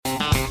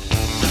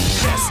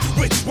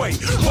Wait,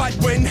 what,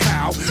 when,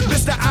 how?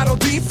 Mr. Otto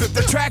D, flip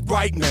the track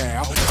right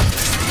now.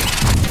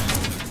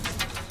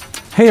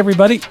 Hey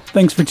everybody,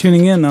 thanks for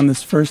tuning in on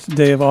this first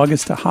day of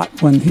August, a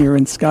hot one here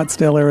in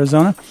Scottsdale,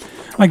 Arizona.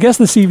 My guest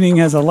this evening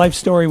has a life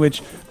story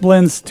which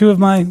blends two of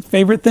my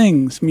favorite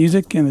things,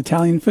 music and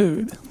Italian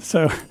food.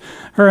 So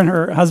her and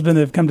her husband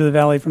have come to the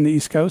Valley from the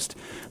East Coast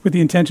with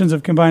the intentions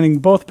of combining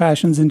both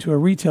passions into a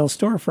retail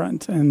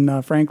storefront.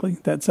 And frankly,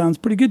 that sounds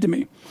pretty good to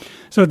me.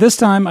 So at this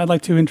time, I'd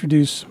like to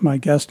introduce my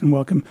guest and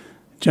welcome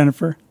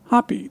Jennifer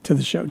Hoppe to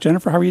the show.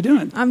 Jennifer, how are you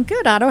doing? I'm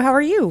good, Otto. How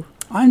are you?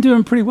 I'm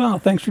doing pretty well.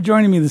 Thanks for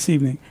joining me this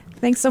evening.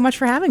 Thanks so much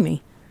for having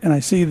me. And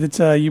I see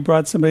that you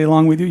brought somebody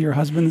along with you, your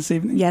husband, this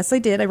evening. Yes, I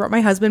did. I brought my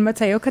husband,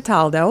 Matteo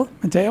Cataldo.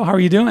 Matteo, how are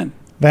you doing?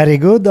 Very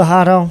good,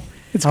 Otto.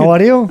 How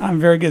are you?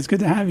 I'm very good. It's good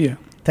to have you.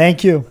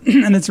 Thank you.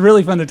 And it's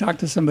really fun to talk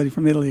to somebody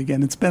from Italy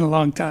again. It's been a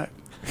long time.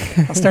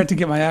 I'll start to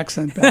get my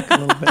accent back a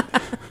little bit.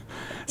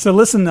 So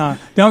listen,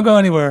 don't go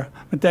anywhere,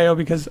 Matteo,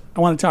 because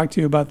I want to talk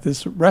to you about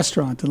this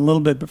restaurant in a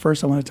little bit. But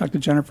first, I want to talk to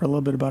Jennifer a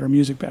little bit about her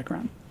music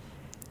background.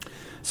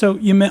 So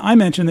I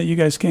mentioned that you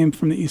guys came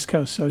from the East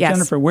Coast. So yes.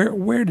 Jennifer,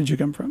 where did you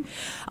come from?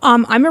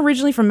 I'm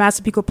originally from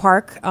Massapequa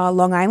Park,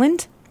 Long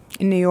Island,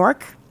 in New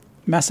York.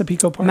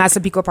 Massapequa Park?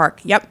 Massapequa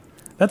Park, yep.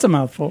 That's a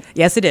mouthful.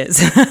 Yes, it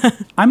is.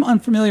 I'm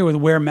unfamiliar with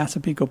where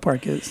Massapequa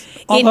Park is,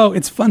 although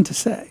it's fun to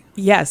say.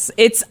 Yes,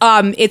 it's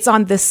on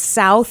the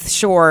South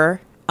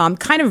Shore,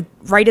 kind of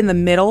right in the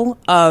middle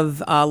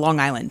of Long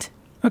Island.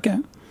 Okay.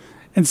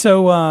 And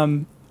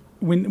so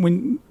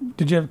when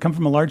did you come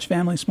from a large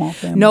family, small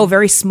family? No,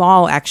 very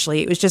small,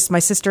 actually. It was just my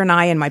sister and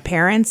I and my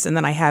parents, and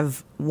then I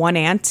have one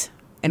aunt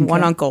and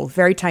one uncle.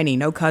 Very tiny,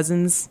 no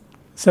cousins.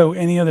 So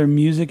any other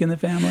music in the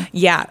family?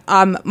 Yeah.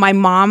 My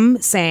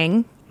mom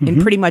sang in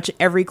pretty much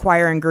every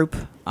choir and group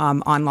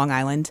on Long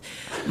Island.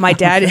 My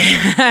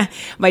dad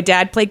my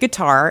dad played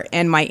guitar,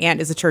 and my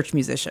aunt is a church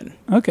musician.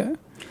 Okay.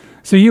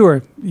 So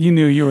you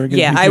knew you were going to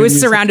Yeah, I was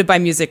surrounded by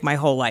music my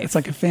whole life. It's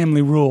like a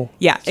family rule.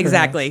 Yeah,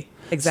 exactly.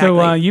 Exactly.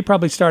 So you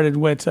probably started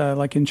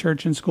like in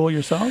church and school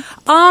yourself?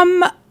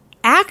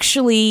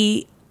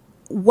 Actually,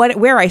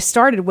 where I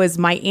started was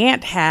my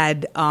aunt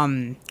had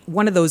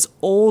one of those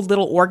old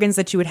little organs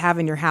that you would have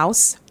in your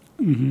house.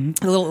 Mm-hmm.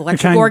 The little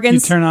electric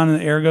organs. You turn on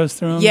and the air goes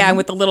through them? Yeah, and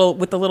with the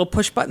little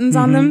push buttons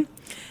on them.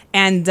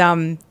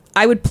 And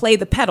I would play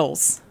the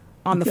pedals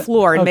on the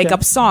floor and make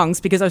up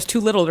songs because I was too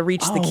little to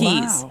reach the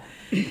keys. Wow.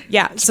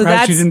 Yeah, so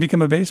that's you didn't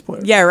become a bass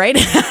player. Yeah, right.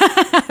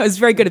 I was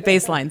very good at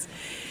bass lines.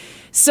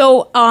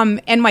 So,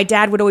 and my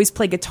dad would always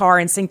play guitar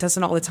and sing to us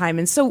all the time.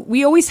 And so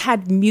we always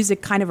had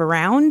music kind of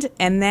around.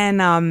 And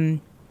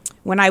then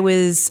when I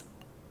was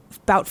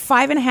about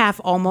 5.5,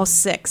 almost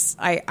 6,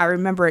 I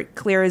remember it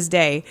clear as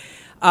day,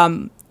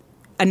 a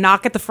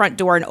knock at the front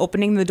door and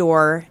opening the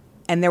door.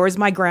 And there was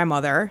my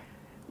grandmother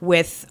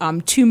with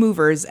 2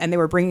 movers, and they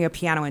were bringing a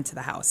piano into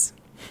the house.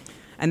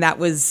 And that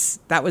was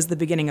the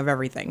beginning of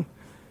everything.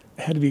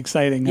 It had to be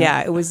exciting. Yeah,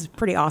 huh? it was a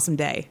pretty awesome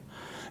day.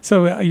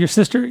 So your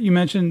sister, you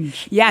mentioned,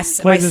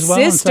 yes, my as well,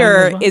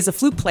 sister is a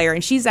flute player,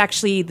 and she's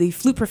actually the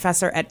flute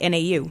professor at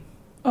NAU.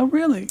 Oh,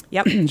 really?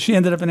 Yep. She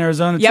ended up in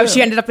Arizona, too? Yep,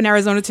 she ended up in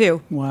Arizona,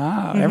 too.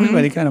 Wow. Mm-hmm.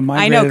 Everybody kind of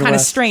migrated I know, kind of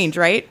west. strange,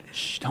 right?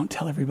 Shh, don't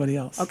tell everybody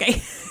else.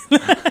 Okay.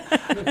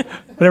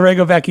 Whenever I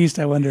go back east,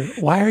 I wonder,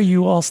 why are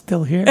you all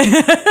still here?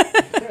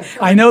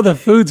 I know the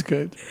food's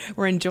good.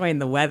 We're enjoying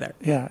the weather.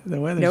 Yeah,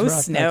 the weather's no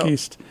rough snow. back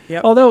east.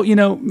 Yep. Although,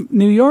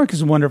 New York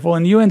is wonderful,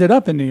 and you ended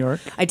up in New York.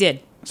 I did.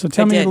 So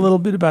tell me a little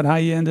bit about how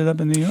you ended up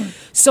in New York.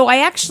 So I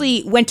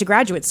actually went to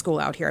graduate school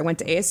out here. I went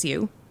to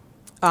ASU.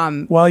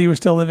 While you were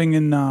still living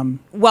in...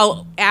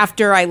 well,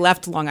 after I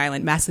left Long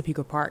Island,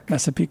 Massapequa Park.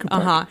 Massapequa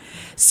Park. Uh-huh.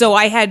 So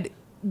I had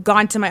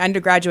gone to my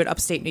undergraduate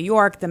upstate New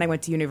York, then I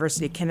went to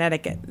University of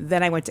Connecticut,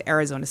 then I went to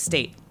Arizona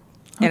State.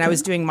 And I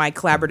was doing my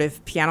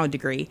collaborative piano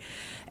degree.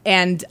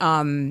 And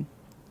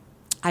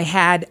I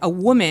had a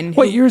woman...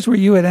 What years were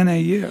you at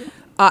NAU?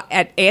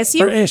 At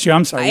ASU? Or ASU,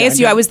 I'm sorry.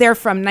 ASU, I was there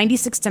from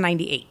 96 to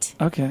 98.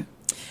 Okay.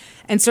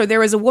 And so there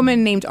was a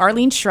woman named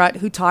Arlene Schrutt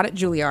who taught at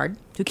Juilliard,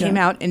 who came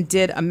out and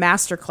did a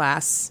master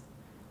class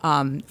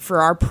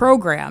for our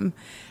program.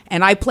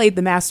 And I played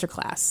the master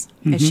class.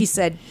 Mm-hmm. And she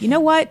said, you know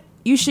what?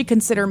 You should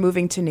consider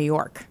moving to New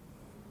York.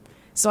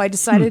 So I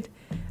decided,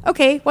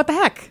 okay, what the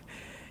heck?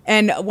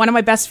 And one of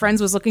my best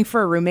friends was looking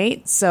for a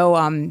roommate.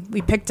 So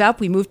we picked up,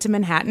 we moved to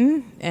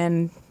Manhattan,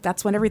 and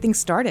that's when everything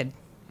started.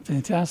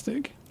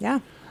 Fantastic. Yeah.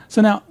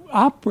 So now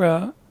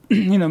opera,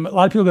 a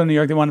lot of people go to New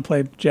York, they want to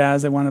play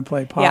jazz, they want to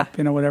play pop,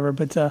 whatever.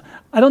 But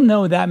I don't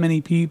know that many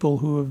people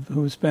who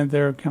have spent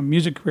their kind of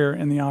music career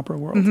in the opera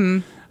world.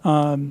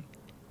 Mm-hmm.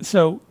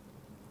 So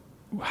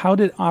how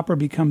did opera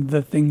become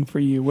the thing for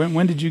you?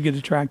 When did you get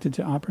attracted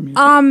to opera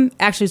music?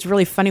 Actually, it's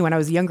really funny. When I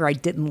was younger, I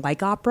didn't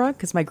like opera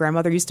because my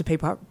grandmother used to play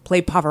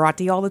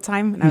Pavarotti all the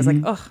time, and I was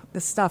like, ugh,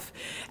 this stuff.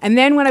 And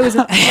then when I was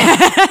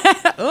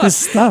This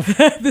stuff.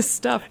 this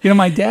stuff. You know,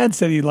 my dad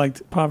said he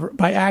liked Pavarotti.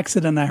 By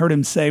accident, I heard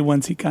him say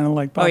once he kind of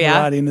liked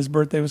Pavarotti, and his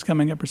birthday was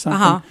coming up or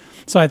something.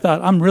 So I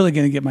thought, I'm really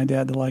going to get my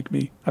dad to like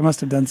me. I must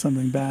have done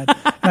something bad.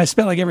 And I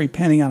spent like every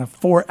penny on a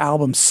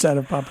 4-album set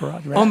of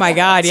Pavarotti. Right? Oh my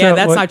God, yeah,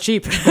 that's not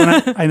cheap.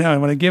 I know.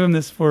 When I give him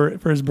this for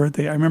his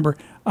birthday, I remember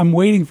I'm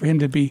waiting for him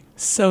to be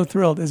so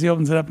thrilled as he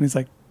opens it up and he's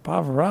like,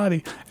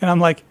 Pavarotti. And I'm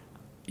like,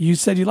 you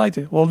said you liked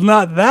it. Well,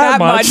 not that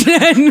much.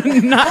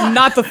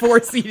 not the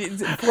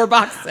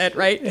 4-box set,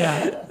 right?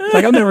 Yeah. It's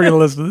like, I'm never going to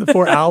listen to the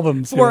 4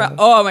 albums.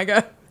 Oh my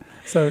God.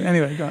 So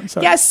anyway, go on.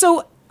 Sorry. Yeah,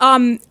 so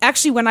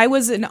actually when I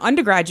was an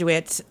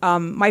undergraduate,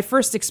 my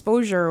first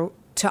exposure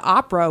to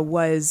opera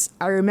was,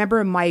 I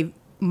remember my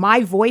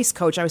voice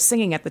coach, I was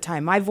singing at the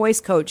time, my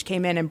voice coach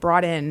came in and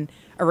brought in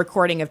a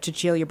recording of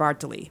Cecilia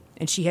Bartoli,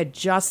 and she had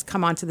just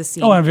come onto the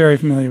scene. Oh, I'm very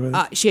familiar with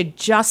it. She had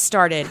just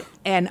started,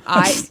 and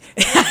I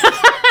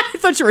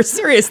thought you were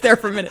serious there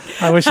for a minute.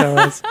 I wish I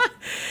was.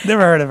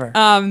 Never heard of her.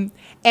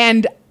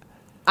 And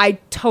I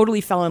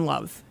totally fell in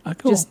love. Oh,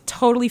 cool. Just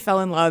totally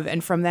fell in love,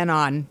 and from then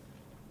on,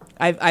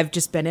 I've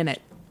just been in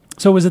it.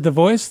 So was it the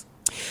voice?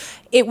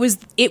 It was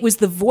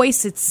the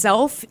voice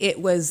itself. It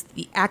was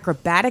the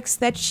acrobatics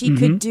that she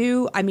could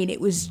do. I mean, it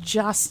was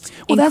just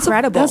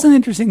incredible. That's an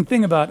interesting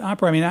thing about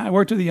opera. I mean, I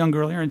worked with a young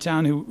girl here in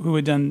town who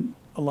had done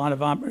a lot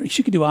of opera.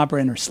 She could do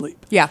opera in her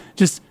sleep. Yeah.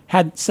 Just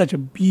had such a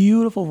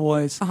beautiful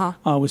voice,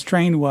 was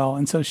trained well,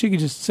 and so she could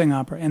just sing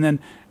opera. And then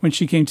when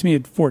she came to me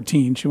at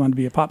 14, she wanted to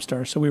be a pop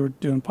star, so we were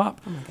doing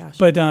pop. Oh, my gosh.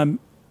 But,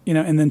 you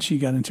know, and then she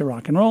got into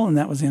rock and roll, and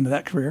that was the end of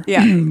that career.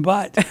 Yeah.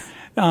 But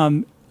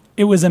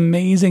it was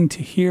amazing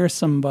to hear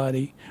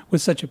somebody with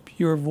such a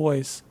pure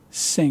voice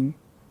sing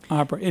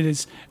opera. It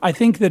is. I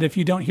think that if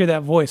you don't hear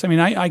that voice, I mean,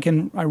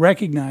 I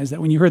recognize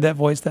that when you heard that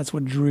voice, that's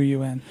what drew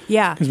you in.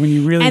 Yeah. Because when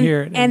you really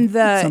hear it,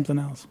 it's something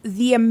else.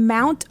 The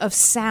amount of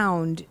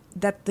sound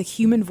that the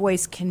human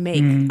voice can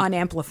make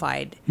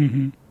unamplified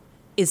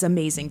is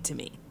amazing to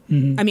me.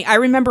 I mean, I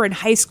remember in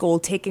high school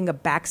taking a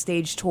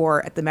backstage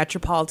tour at the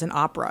Metropolitan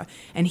Opera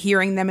and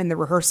hearing them in the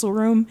rehearsal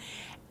room,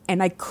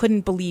 and I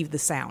couldn't believe the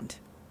sound.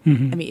 I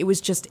mean, it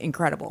was just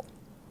incredible.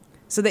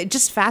 So that it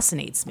just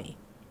fascinates me.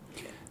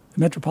 The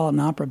Metropolitan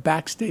Opera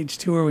backstage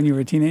tour when you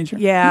were a teenager?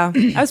 Yeah,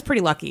 I was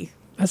pretty lucky.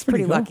 That's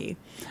pretty cool. lucky.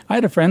 I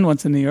had a friend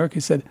once in New York who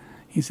said,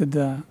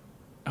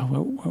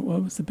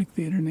 what was the big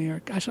theater in New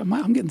York? Gosh,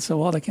 I'm getting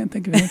so old, I can't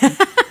think of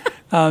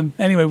anything.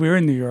 Anyway, we were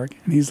in New York,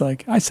 and he's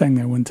like, I sang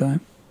there one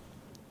time.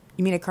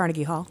 You mean at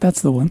Carnegie Hall?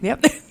 That's the one.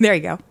 Yep, there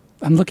you go.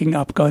 I'm looking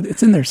up. God,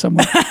 it's in there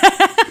somewhere.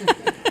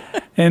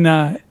 And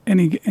I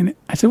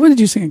said, when did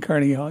you sing at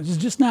Carnegie Hall? He said,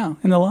 just now,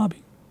 in the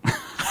lobby.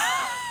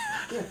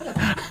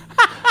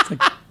 It's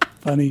like,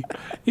 funny.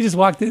 He just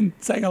walked in,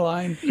 sang a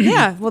line.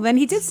 Yeah, well, then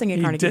he did sing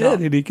at Carnegie Hall. He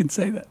did, and he can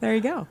say that. There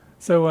you go.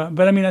 So,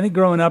 but I mean, I think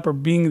growing up or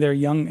being there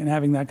young and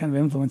having that kind of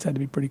influence had to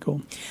be pretty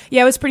cool.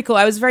 Yeah, it was pretty cool.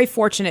 I was very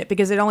fortunate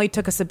because it only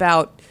took us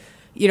about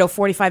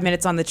 45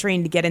 minutes on the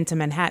train to get into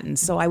Manhattan.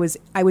 So I was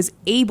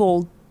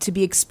able to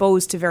be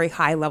exposed to very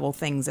high level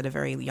things at a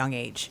very young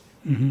age.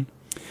 Mm-hmm.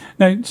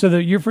 Now, so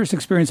your first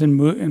experience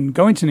in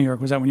going to New York,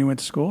 was that when you went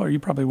to school, or you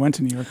probably went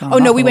to New York? Oh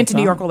no, we went to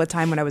New York all the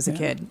time when I was a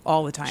kid,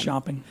 all the time.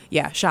 Shopping.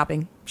 Yeah,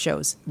 shopping,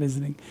 shows,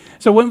 visiting.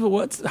 So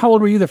how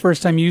old were you the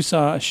first time you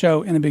saw a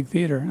show in a big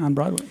theater on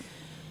Broadway?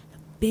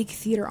 Big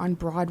theater on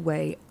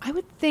Broadway. I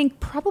would think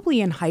probably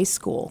in high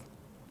school.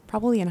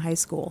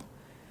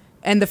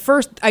 And the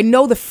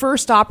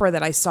first opera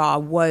that I saw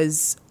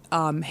was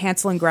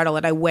Hansel and Gretel,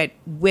 and I went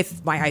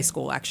with my high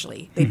school.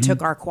 Actually, they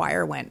took our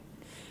choir, went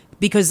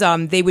because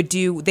they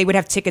would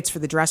have tickets for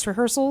the dress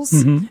rehearsals,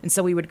 and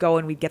so we would go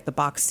and we'd get the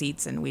box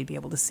seats and we'd be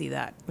able to see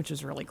that, which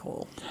was really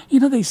cool.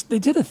 You know, they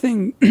did a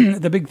thing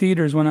at the big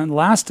theaters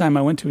last time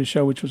I went to a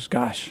show, which was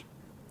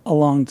a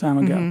long time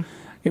ago.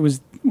 It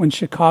was when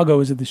Chicago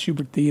was at the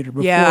Schubert Theater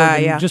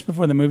just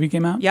before the movie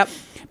came out. Yep.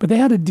 But they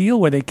had a deal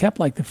where they kept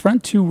like the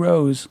front 2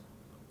 rows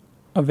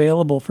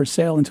available for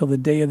sale until the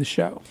day of the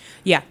show.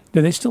 Yeah.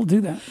 Do they still do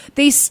that?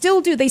 They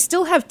still do. They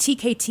still have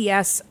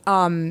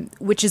TKTS,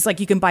 which is like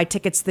you can buy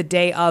tickets the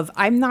day of.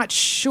 I'm not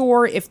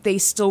sure if they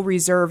still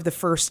reserve the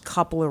first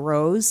couple of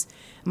rows.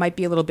 Might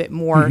be a little bit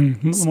more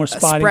more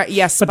spotty.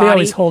 Yes, but they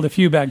always hold a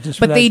few back just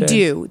for that day.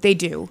 They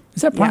do.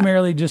 Is that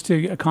primarily just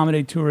to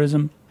accommodate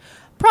tourism?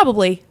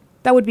 Probably.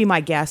 That would be my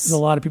guess. A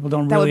lot of people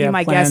don't really have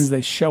plans. Guess. They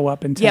show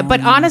up in town. Yeah,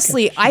 but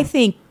honestly, I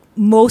think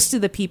most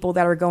of the people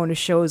that are going to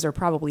shows are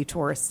probably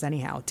tourists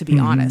anyhow, to be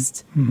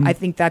honest. I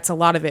think that's a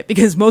lot of it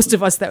because most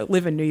of us that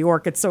live in New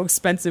York, it's so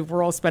expensive.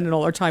 We're all spending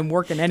all our time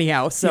working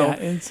anyhow. So yeah,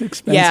 it's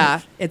expensive.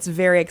 Yeah, it's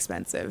very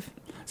expensive.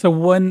 So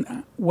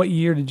what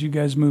year did you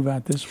guys move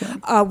out this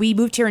way? We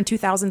moved here in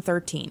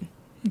 2013.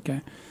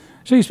 Okay.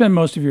 So you spent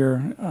most of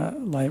your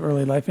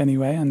early life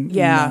anyway.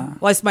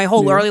 Well, it's my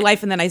whole early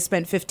life, and then I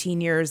spent 15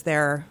 years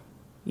there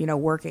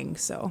working.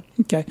 So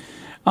Okay.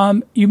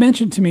 You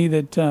mentioned to me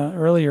that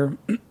earlier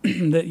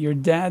that your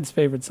dad's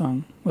favorite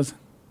song was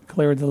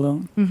Claire de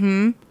Lune.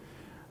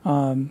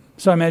 Mm-hmm.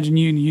 So I imagine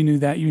you knew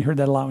that. You heard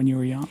that a lot when you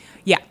were young.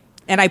 yeah,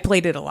 and I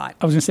played it a lot.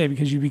 I was going to say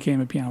because you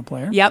became a piano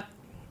player. Yep.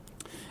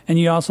 And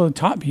you also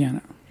taught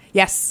piano.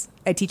 Yes,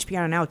 I teach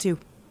piano now too.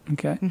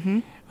 Okay. Mm-hmm.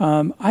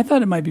 I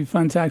thought it might be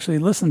fun to actually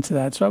listen to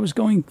that. So I was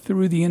going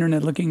through the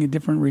internet looking at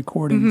different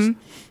recordings,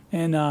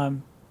 and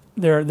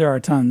there are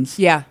tons.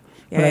 Yeah.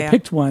 But I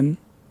picked one,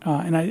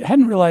 and I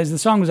hadn't realized the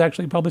song was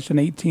actually published in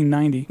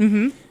 1890.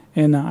 Mm-hmm.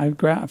 And I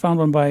found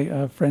one by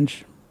a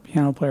French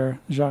piano player,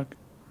 Jacques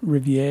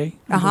Riviere.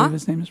 I believe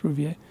his name is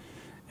Riviere.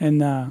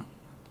 And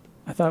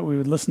I thought we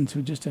would listen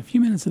to just a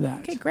few minutes of that.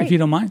 Okay, great. If you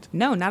don't mind.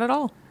 No, not at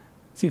all.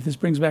 See if this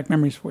brings back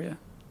memories for you.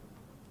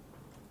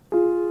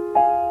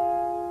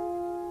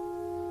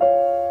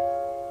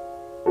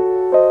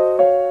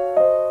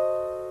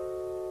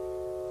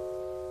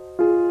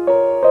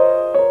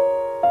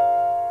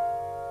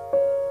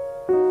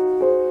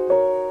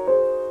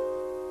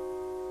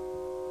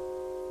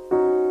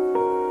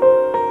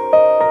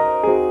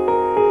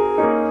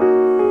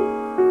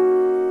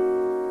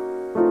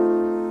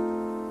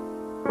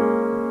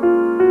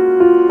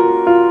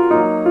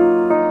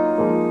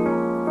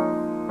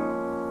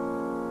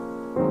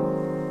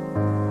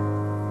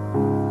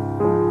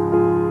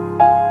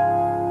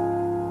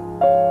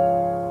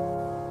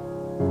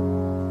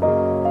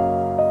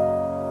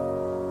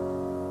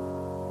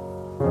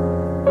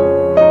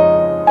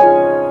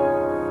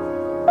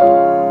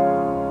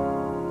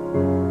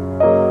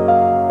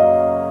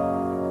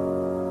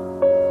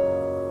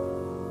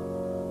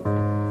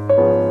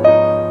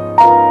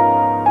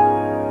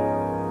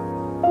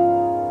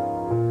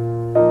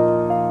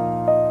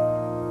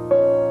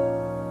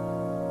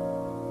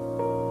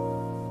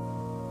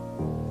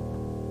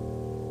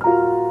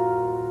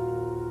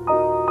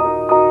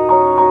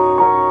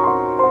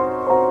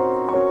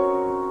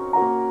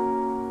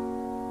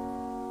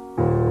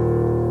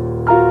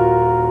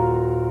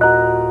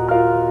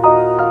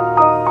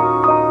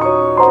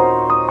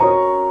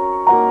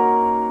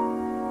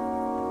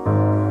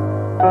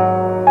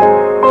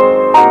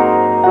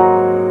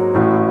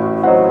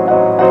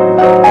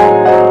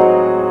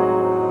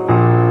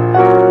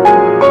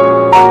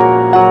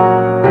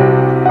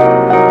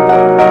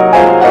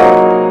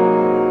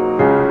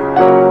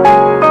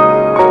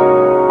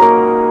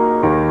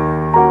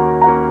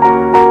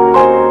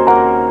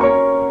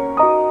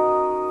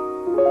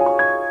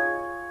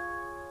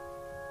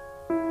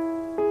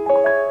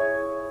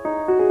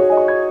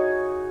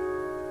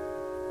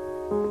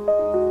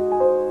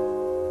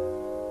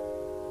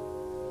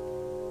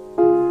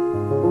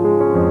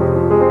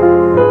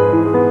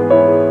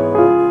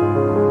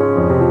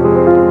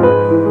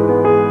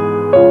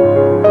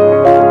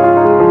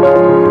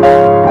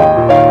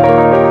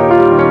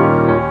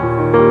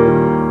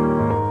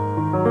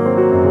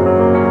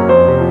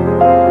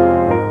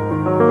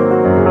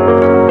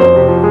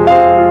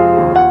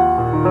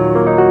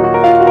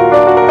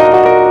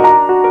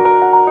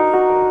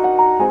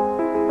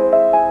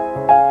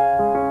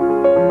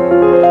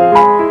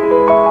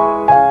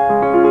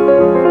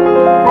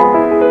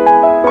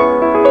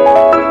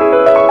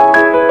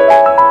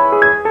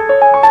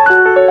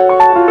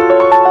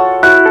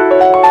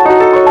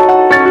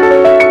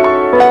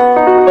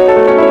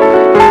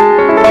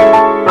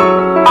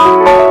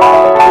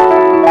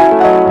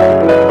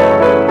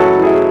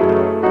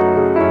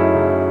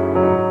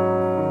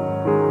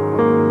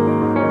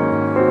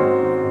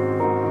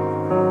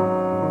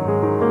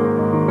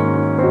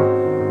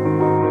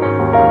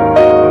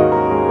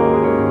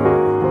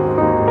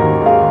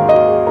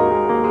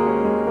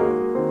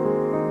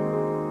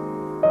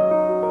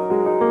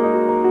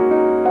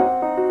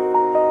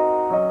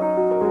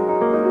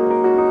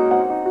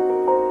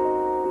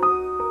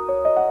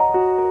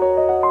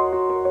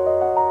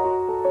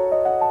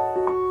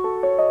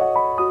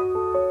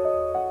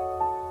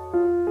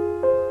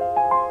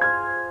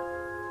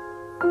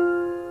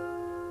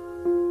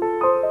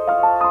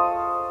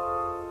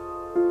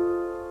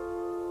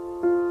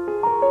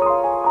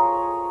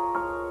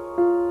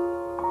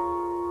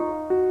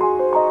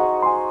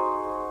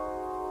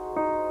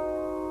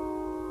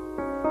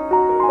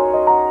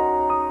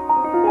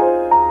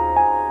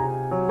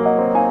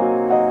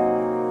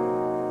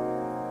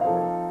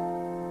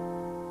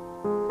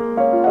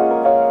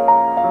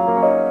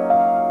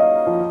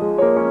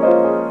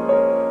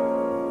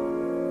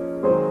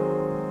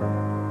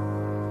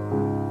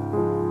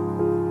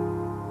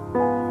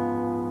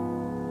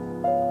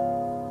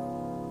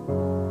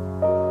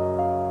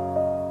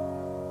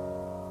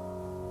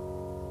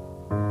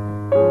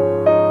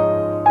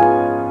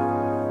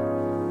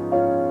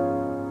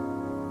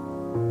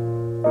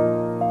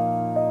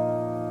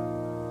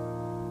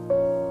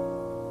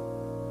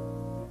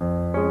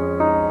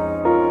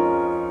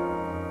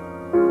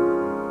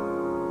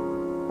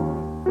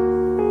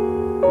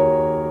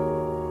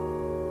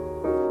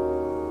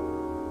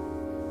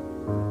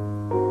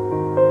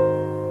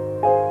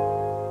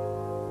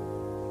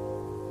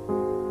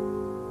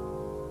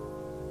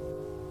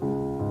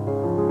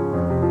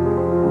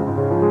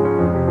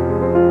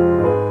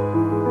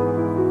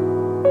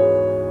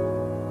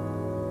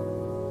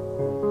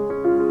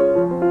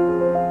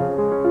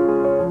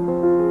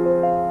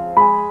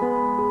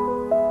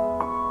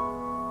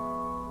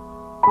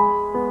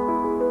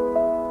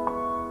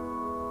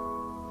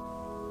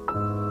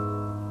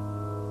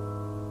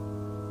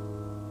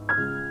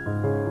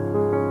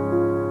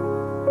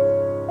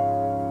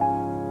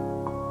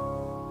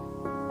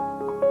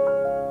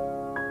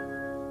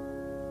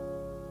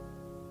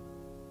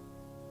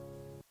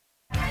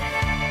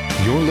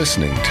 You're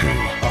listening to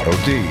Otto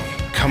D,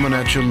 coming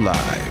at you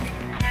live.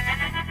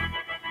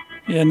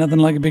 Yeah, nothing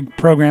like a big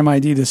program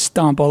ID to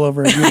stomp all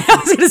over. I was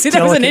going to say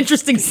that was an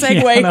interesting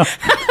segue.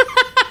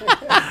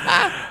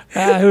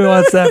 Yeah, who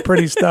wants that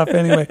pretty stuff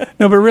anyway?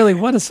 No, but really,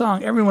 what a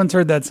song! Everyone's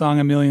heard that song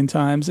a million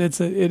times. It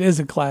is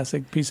a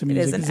classic piece of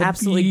music. It is it's an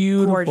absolutely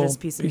beautiful gorgeous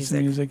piece of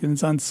music, and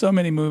it's on so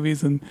many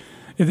movies, and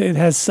it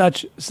has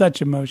such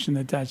emotion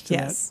attached to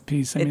that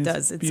piece. It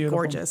does. It's beautiful.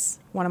 Gorgeous.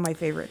 One of my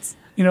favorites.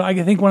 You know, I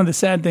think one of the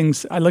sad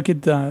things, I look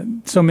at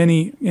so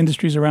many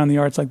industries around the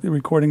arts, like the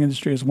recording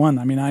industry is one.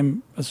 I mean,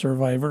 I'm a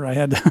survivor. I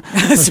had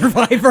a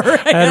survivor.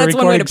 I had a That's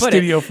one way to recording put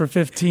studio for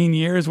 15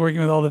 years working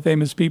with all the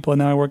famous people, and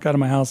now I work out of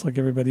my house like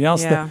everybody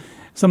else. Yeah.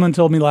 Someone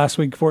told me last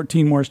week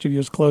 14 more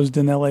studios closed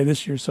in LA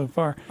this year so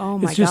far. Oh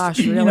my it's just, gosh,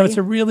 really? You know,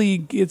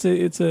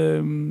 it's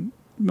an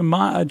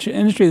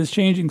industry that's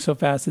changing so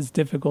fast. It's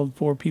difficult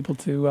for people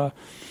to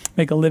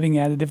make a living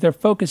at it if they're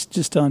focused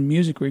just on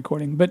music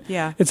recording. But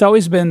it's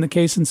always been the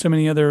case in so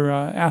many other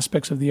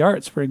aspects of the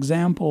arts. For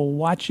example,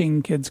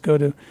 watching kids go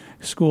to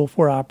school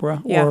for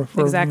opera or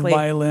for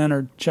violin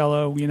or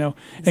cello, you know,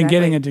 and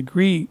getting a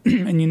degree.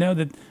 And you know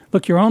that,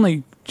 look, your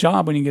only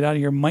job when you get out of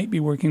here might be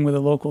working with a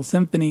local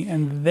symphony,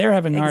 and they're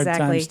having a hard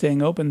time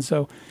staying open.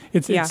 So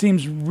it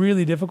seems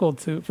really difficult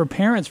for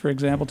parents, for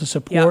example, to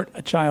support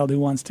a child who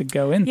wants to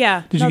go in.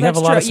 Yeah. Did you have a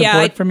lot of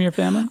support from your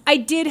family? I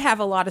did have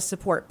a lot of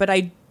support, but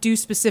I do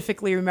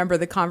specifically remember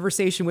the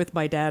conversation with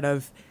my dad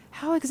of,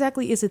 how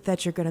exactly is it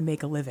that you're going to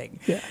make a living?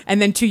 Yeah. And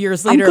then 2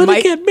 years later, I'm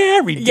going to get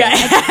married.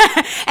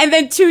 Dad. And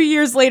then 2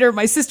 years later,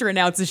 my sister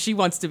announces she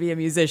wants to be a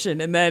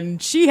musician. And then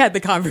she had the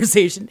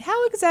conversation.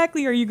 How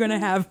exactly are you going to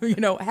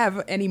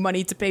have any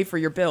money to pay for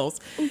your bills?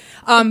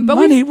 But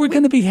we're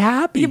going to be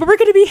happy. Yeah, but we're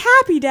going to be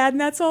happy, Dad,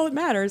 and that's all that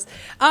matters.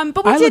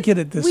 But I look at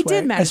it this way.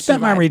 Did manage I spent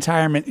to my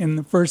retirement in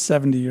the first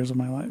 70 years of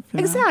my life. You know?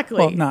 Exactly.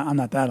 Well, no, I'm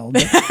not that old.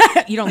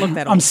 You don't look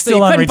that old. I'm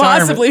still on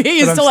retirement. Possibly be.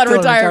 You're still on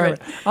retirement.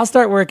 I'll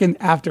start working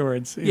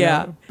afterwards. You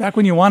know, back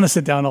when you want to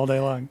sit down all day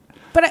long.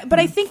 But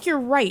I think you're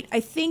right. I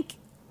think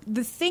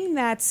the thing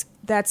that's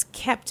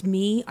kept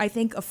me, I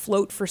think,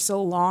 afloat for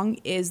so long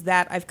is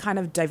that I've kind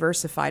of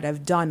diversified.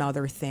 I've done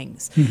other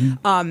things.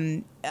 Mm-hmm.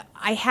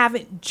 I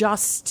haven't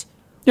just...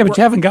 Yeah, but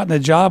you haven't gotten a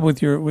job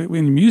with your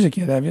music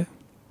yet, have you?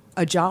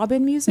 A job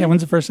in music? Yeah,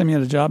 when's the first time you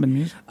had a job in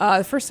music?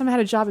 The first time I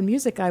had a job in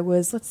music, I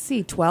was,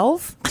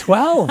 12.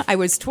 12? I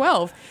was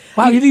 12.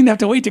 Wow, you didn't have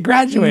to wait to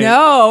graduate.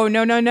 No.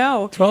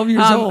 12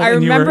 years old.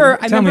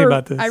 Tell me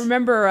about this. I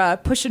remember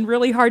pushing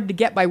really hard to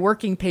get my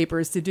working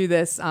papers to do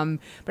this.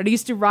 But I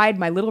used to ride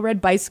my little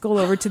red bicycle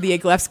over to the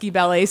Iglevsky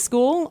Ballet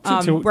School,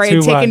 where I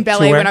had taken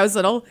ballet when I was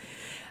little.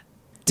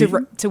 To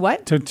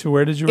what? To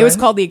where did you ride? It was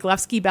called the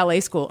Iglevsky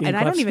Ballet School, and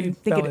I don't even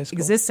think it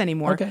exists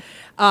anymore. Okay.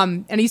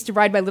 And I used to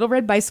ride my little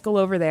red bicycle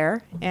over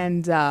there,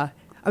 and I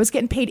was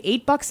getting paid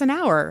 $8 an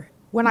hour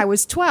when I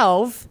was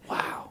 12.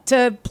 Wow.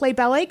 To play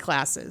ballet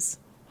classes.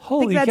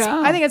 Holy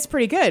cow! I think that's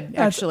pretty good,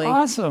 actually.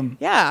 That's awesome.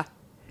 Yeah.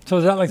 So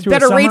is that like through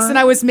better a summer? rates than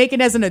I was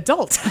making as an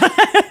adult?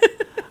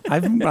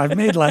 I've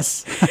made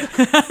less.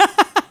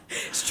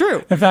 It's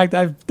true. In fact,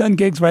 I've done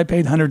gigs where I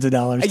paid hundreds of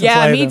dollars to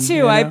play me them, too.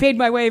 You know? I paid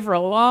my way for a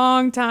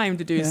long time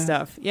to do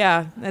stuff.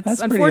 Yeah,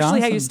 that's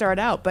unfortunately how you start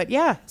out. But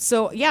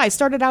I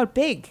started out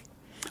big.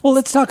 Well,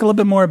 let's talk a little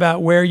bit more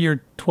about where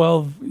your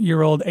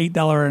 12-year-old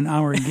 $8 an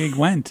hour gig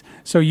went.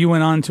 So you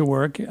went on to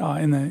work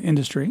in the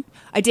industry.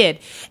 I did.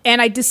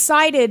 And I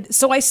decided,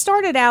 so I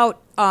started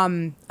out,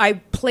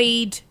 I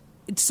played,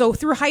 so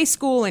through high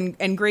school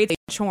and grade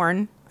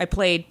horn, I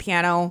played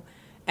piano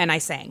and I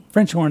sang.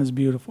 French horn is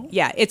beautiful.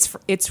 Yeah,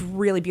 it's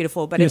really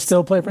beautiful. But you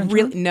still play French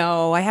horn?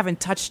 No, I haven't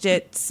touched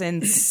it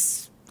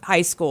since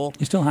high school.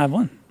 You still have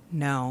one?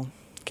 No.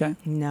 Okay.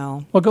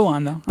 No. Well, go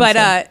on though. But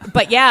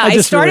yeah, I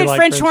started really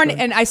French horn,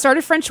 and I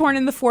started French horn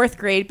in the 4th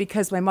grade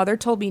because my mother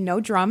told me no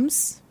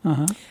drums,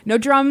 no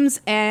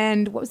drums,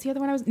 and what was the other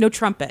one? No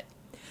trumpet.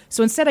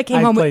 So instead, I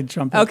came home. I played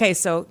trumpet. Okay,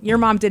 so your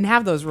mom didn't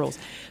have those rules.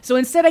 So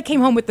instead, I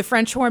came home with the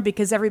French horn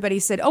because everybody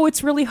said, "Oh,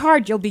 it's really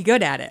hard. You'll be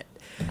good at it."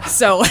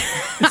 So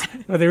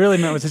what they really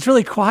meant was it's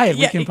really quiet.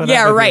 Yeah, we can put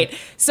yeah, up with right. it.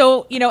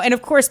 So, and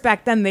of course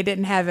back then they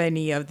didn't have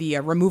any of the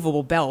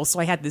removable bells. So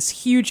I had this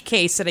huge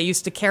case that I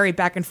used to carry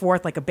back and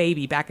forth like a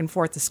baby back and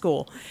forth to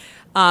school.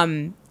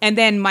 And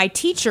then my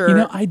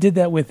teacher, I did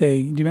that with do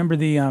you remember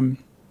the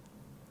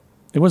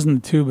it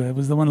wasn't the tuba, it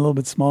was the one a little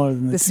bit smaller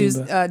than the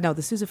tuba. No,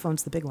 the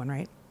sousaphone's the big one,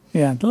 right?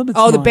 Yeah, a little bit.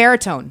 Oh, smaller. the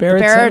baritone.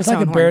 Baritone. It's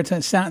like a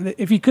baritone sound.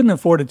 If you couldn't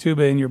afford a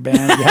tuba in your band,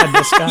 you had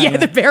this guy. Yeah,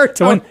 the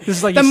baritone. This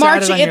is like the you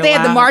marching. sat it on your They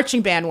had the lap.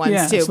 marching band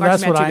ones too. So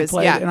that's what I tubas.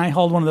 played, yeah. and I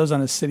hauled one of those on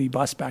a city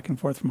bus back and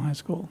forth from high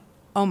school.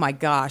 Oh my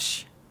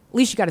gosh! At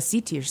least you got a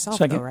seat to yourself,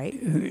 though, right?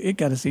 It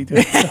got a seat to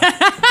itself.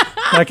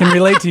 I can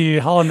relate to you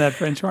hauling that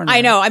French horn.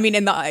 I know. I mean,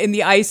 in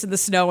the ice and the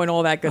snow and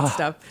all that good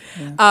stuff.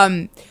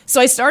 Yeah.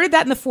 So I started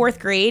that in the 4th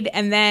grade,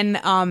 and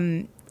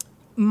then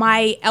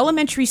my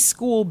elementary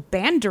school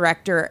band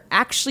director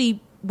actually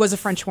was a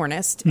French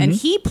hornist, and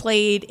he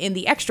played in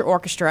the extra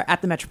orchestra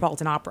at the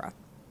Metropolitan Opera.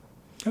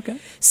 Okay.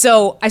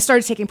 So I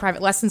started taking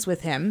private lessons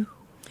with him.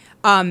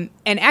 And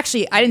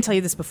actually, I didn't tell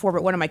you this before,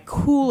 but one of my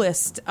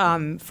coolest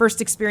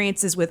first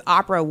experiences with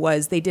opera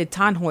was they did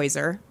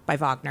Tannhäuser by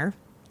Wagner.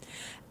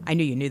 I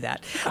knew you knew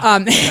that.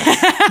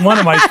 One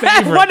of my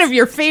favorites. One of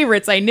your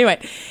favorites. I knew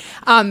it.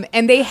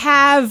 And they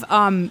have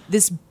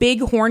this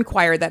big horn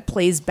choir that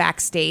plays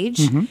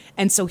backstage.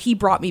 And so he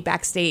brought me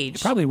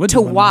backstage Probably would to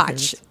be one of my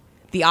watch favorites.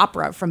 the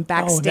opera from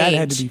backstage. Oh, that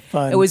had to be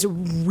fun. It was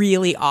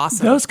really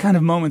awesome. Those kind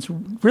of moments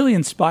really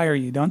inspire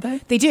you, don't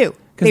they? They do.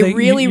 'Cause They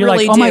really, you're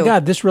really like, oh do. my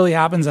God, this really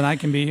happens and I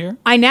can be here.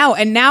 I know.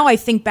 And now I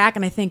think back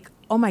and I think,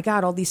 oh my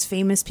God, all these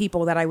famous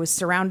people that I was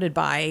surrounded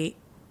by,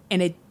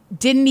 and it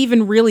didn't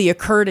even really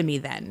occur to me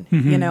then,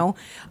 you know?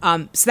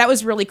 So that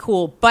was really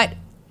cool. But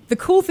the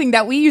cool thing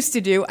that we used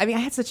to do, I mean, I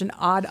had such an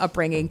odd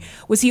upbringing,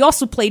 was he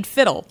also played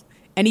fiddle.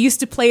 And he used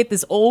to play at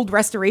this old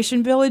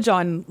restoration village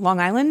on Long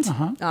Island.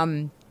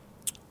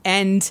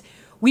 And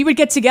we would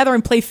get together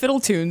and play fiddle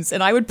tunes,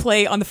 and I would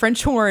play on the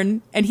French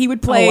horn, and he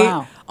would play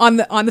on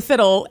the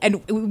fiddle.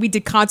 And we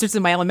did concerts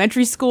in my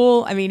elementary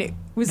school. I mean, it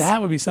was That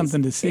would be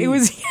something to see. It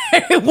was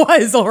it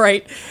was all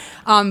right.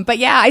 But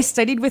yeah, I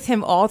studied with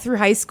him all through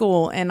high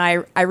school, and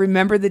I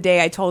remember the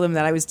day I told him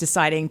that I was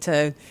deciding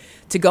to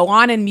go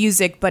on in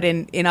music, but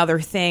in other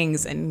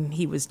things, and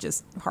he was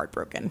just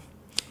heartbroken.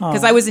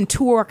 Because I was in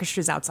two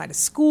orchestras outside of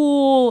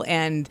school,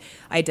 and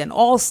I had done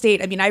all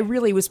state. I mean, I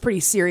really was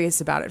pretty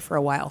serious about it for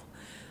a while.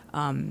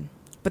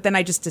 But then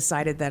I just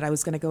decided that I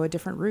was going to go a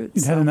different route.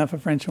 You'd had enough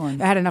of French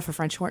horn. I had enough of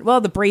French horn.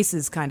 Well, the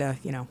braces kind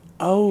of, you know.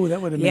 Oh,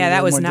 that would have been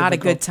that was more not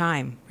difficult. a good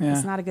time. Yeah.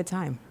 It's not a good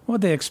time. What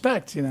they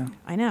expect, you know.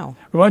 I know.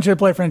 We want you to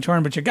play French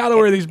horn, but you got to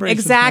wear these braces.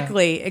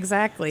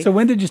 Exactly. So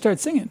when did you start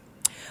singing?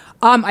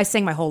 I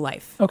sang my whole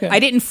life. Okay. I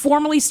didn't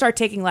formally start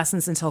taking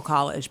lessons until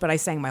college, but I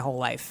sang my whole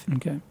life.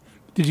 Okay.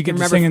 Did you get to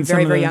Remember sing in from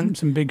very, very some, young?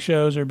 some big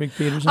shows or big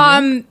theaters?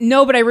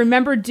 No, but I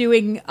remember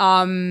doing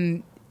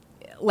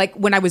like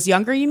when I was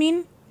younger, you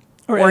mean?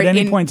 or at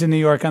any point in New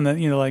York on the,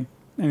 you know, like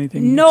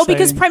anything? No,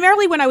 because exciting?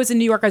 primarily when I was in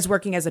New York, I was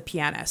working as a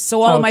pianist.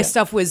 So all of my Okay.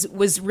 stuff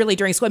was really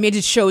during school. I mean, I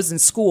did shows in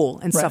school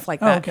and stuff like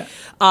that.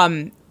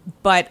 Okay.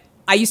 But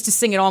I used to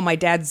sing at all my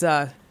dad's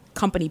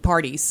company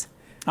parties.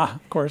 Of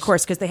course. Of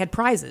course, because they had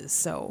prizes.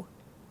 So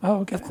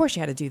Okay. of course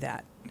you had to do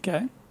that.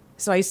 Okay.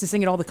 So I used to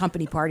sing at all the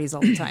company parties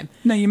all the time.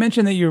 Now, you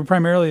mentioned that you were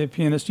primarily a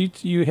pianist.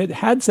 You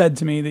had said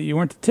to me that you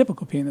weren't the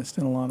typical pianist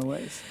in a lot of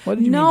ways. What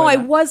did you mean No, by I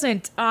that?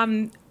 wasn't.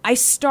 I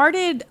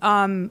started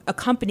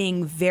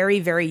accompanying very,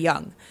 very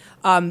young.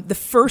 The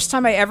first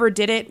time I ever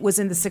did it was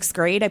in the 6th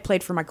grade. I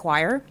played for my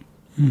choir.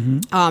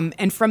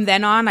 And from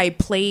then on, I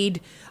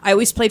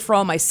always played for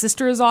all my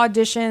sister's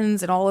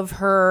auditions and all of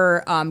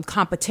her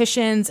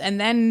competitions. And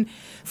then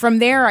from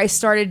there, I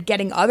started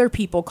getting other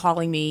people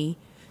calling me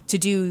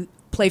to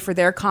play for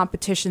their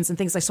competitions and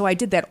things like. So I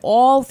did that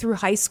all through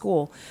high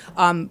school.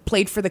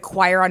 Played for the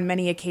choir on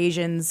many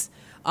occasions.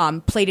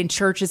 Played in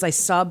churches. I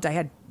subbed. I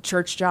had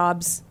church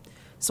jobs.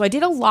 So I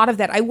did a lot of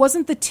that. I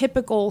wasn't the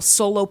typical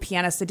solo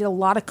pianist. I did a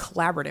lot of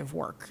collaborative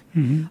work.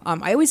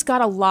 I always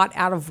got a lot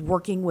out of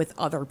working with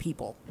other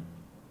people,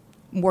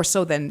 more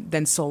so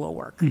than solo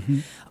work.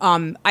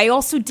 I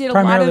also did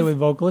primarily a lot of with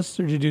vocalists,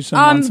 or did you do some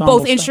ensemble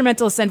both stuff?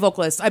 instrumentalists and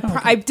vocalists.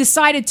 I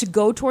decided to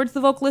go towards the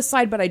vocalist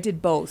side, but I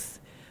did both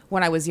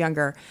when I was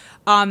younger.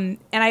 And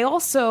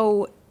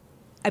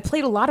I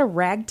played a lot of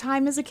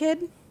ragtime as a kid.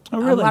 Oh,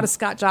 really? A lot of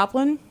Scott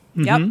Joplin.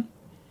 Yep.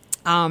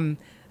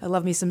 I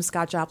love me some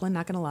Scott Joplin,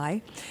 not going to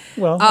lie.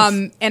 Well,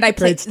 And I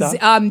played. stuff.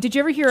 Did you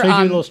ever hear So you do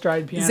a little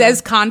stride piano?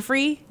 Zez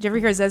Confrey? Did you ever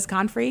hear Zez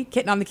Confrey?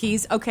 Kitten on the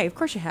Keys? Okay, of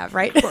course you have,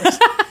 right? Of course.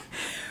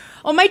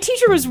 Well, my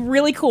teacher was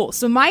really cool.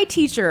 So my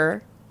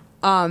teacher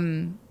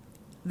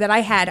that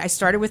I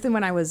started with him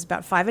when I was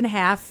about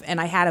 5.5, and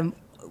I had him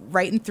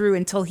right and through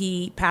until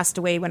he passed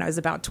away when I was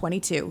about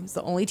 22. He's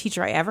the only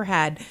teacher I ever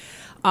had.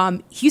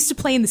 He used to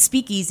play in the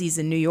speakeasies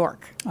in New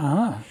York.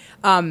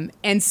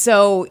 And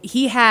so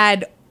he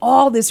had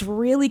all this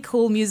really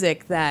cool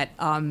music that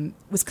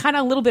was kind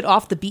of a little bit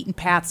off the beaten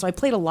path. So I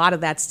played a lot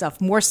of that stuff.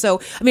 More so,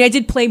 I mean, I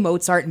did play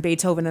Mozart and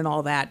Beethoven and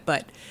all that,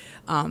 but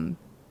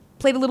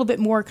played a little bit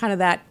more kind of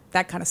that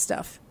kind of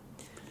stuff.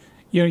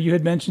 You know, you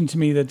had mentioned to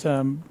me that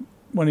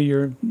one of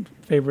your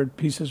favorite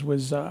pieces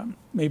was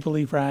Maple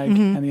Leaf Rag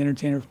and The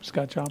Entertainer from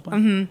Scott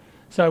Joplin.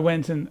 So I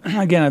went and,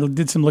 again, I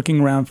did some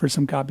looking around for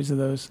some copies of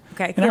those.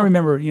 Okay, And I cool.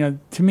 remember, you know,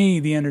 to me,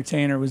 The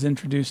Entertainer was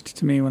introduced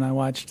to me when I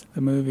watched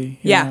the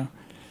movie. You Yeah.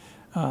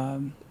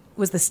 know.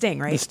 Was the Sting,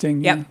 right? The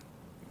Sting. Yep. Yeah.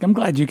 I'm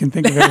glad you can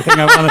think of everything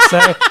I want to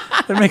say.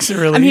 That makes it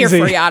really I'm here easy.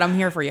 for you, Otto. I'm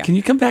here for you. Can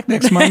you come back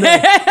next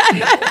Monday?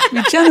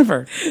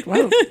 Jennifer.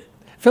 Wow.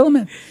 Fill them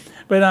in.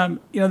 But,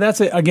 you know,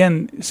 that's,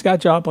 again,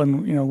 Scott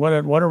Joplin, you know, what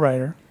a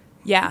writer.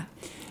 Yeah.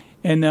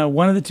 And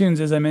one of the tunes,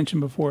 as I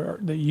mentioned before,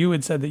 that you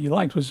had said that you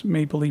liked was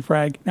Maple Leaf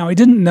Rag. Now, I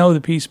didn't know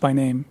the piece by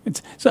name.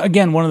 So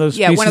again, one of those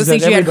pieces one of those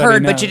things that you had everybody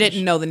heard, knows, but you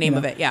didn't know the name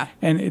of it. Yeah.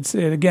 And it's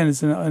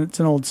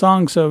an old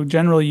song, so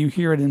generally you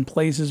hear it in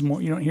places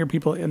more. You don't hear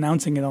people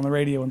announcing it on the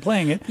radio and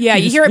playing it. Yeah,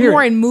 you just hear it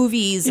more in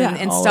movies Yeah,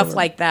 and all stuff over.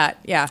 like that.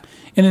 Yeah.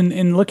 And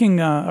in looking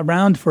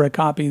around for a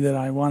copy that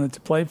I wanted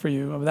to play for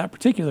you of that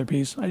particular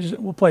piece,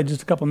 we'll play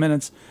just a couple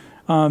minutes.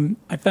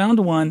 I found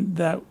one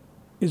that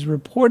is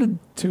reported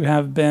to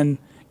have been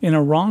in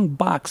a wrong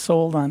box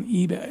sold on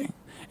eBay.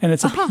 And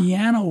it's a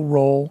piano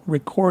roll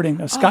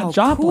recording of Scott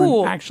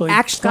Joplin actually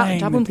Scott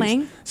Joplin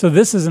playing? So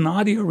this is an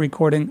audio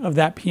recording of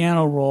that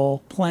piano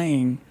roll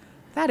playing.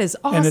 That is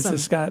awesome. And it's a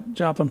Scott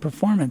Joplin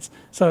performance.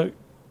 So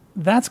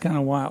that's kind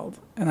of wild.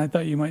 And I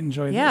thought you might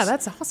enjoy this. Yeah,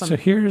 that's awesome. So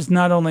here's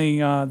not only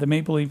the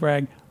Maple Leaf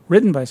Rag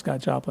written by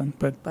Scott Joplin,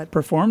 but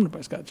performed by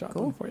Scott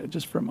Joplin for you,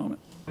 just for a moment.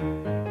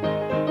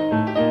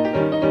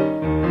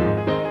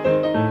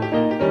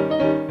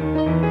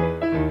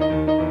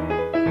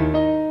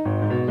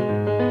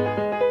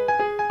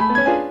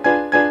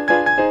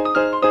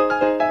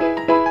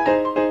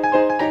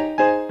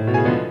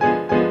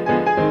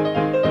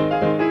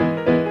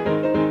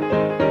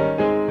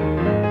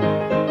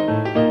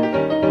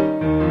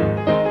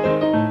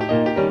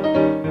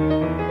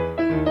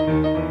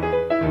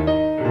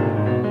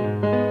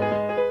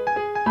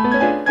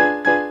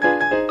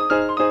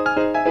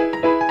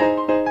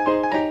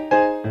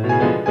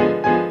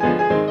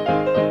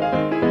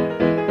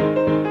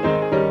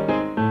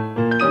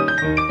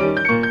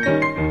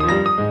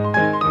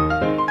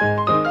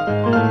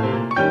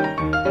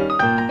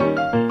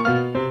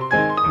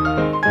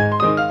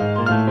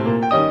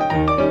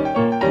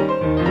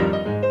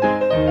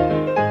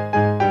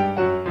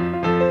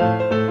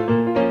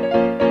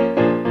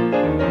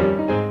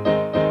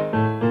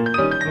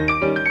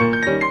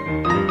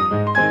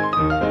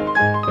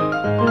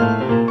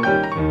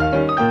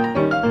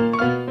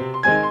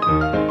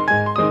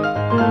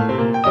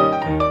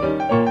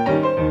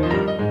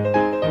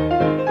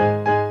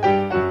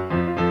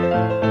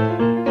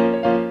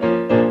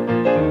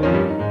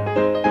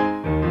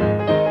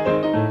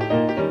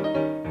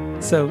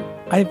 So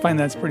I find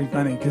that's pretty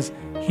funny because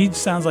he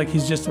sounds like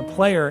he's just a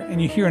player,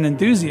 and you hear an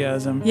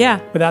enthusiasm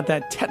without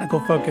that technical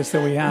focus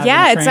that we have.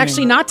 Yeah, it's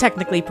actually not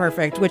technically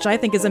perfect, which I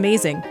think is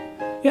amazing.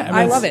 Yeah,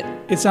 I love it.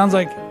 It sounds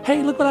like,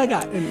 hey, look what I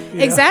got. And,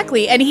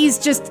 exactly. And he's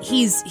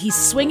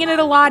swinging it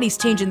a lot. He's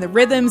changing the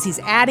rhythms. He's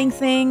adding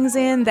things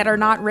in that are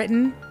not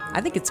written.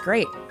 I think it's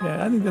great.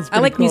 Yeah, I think that's pretty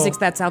I like cool. music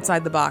that's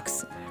outside the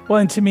box. Well,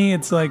 and to me,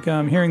 it's like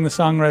hearing the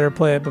songwriter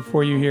play it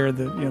before you hear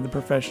the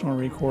professional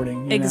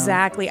recording.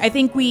 Exactly. I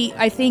think we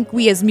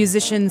as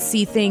musicians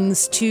see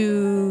things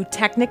too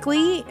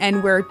technically,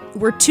 and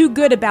we're too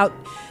good about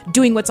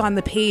doing what's on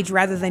the page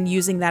rather than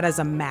using that as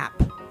a map.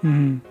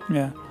 Mm-hmm.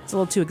 Yeah, it's a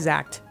little too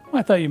exact.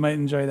 Well, I thought you might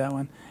enjoy that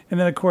one. And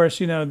then, of course,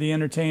 The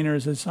Entertainer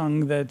is a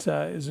song that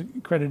is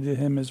credited to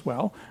him as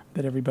well,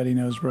 that everybody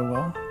knows real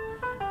well.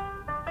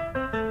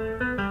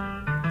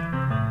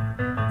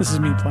 This is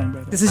me playing, by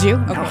the way. This is you?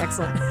 Okay,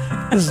 excellent.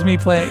 This is me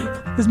playing.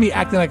 This is me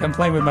acting like I'm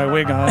playing with my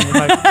wig on. With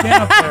my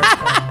piano player.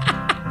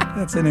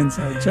 That's an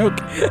inside joke.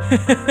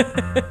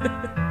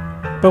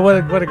 But what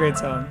a great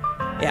song.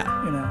 Yeah.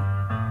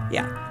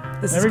 Yeah.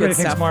 This Everybody is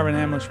good thinks stuff. Marvin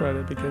Hamlish wrote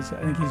it because I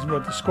think he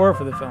wrote the score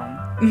for the film.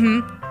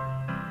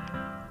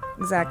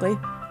 Mm-hmm. Exactly.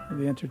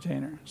 The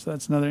Entertainer. So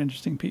that's another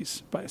interesting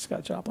piece by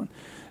Scott Joplin.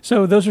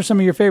 So those are some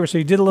of your favorites. So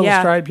you did a little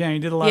stride piano. You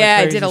did a lot of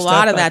crazy I did a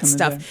lot of that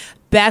stuff.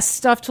 Best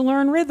stuff to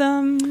learn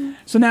rhythm.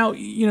 So now,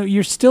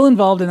 you're still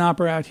involved in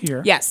opera out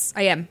here. Yes,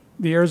 I am.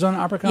 The Arizona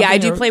Opera Company? Yeah, I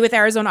do play with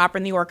Arizona Opera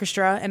in the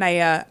orchestra, and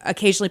I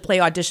occasionally play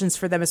auditions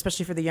for them,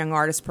 especially for the Young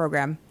Artist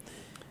program.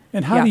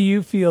 And how do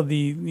you feel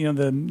the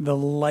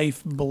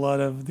lifeblood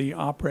of the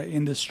opera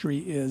industry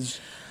is?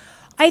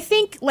 I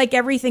think, like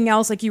everything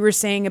else, like you were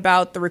saying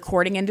about the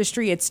recording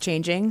industry, it's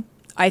changing.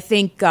 I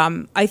think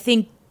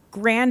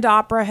grand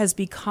opera has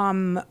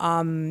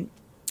become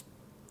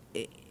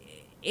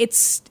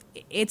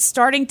it's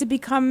starting to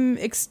become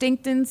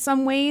extinct in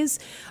some ways.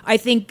 I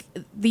think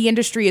the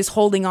industry is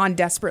holding on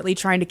desperately,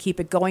 trying to keep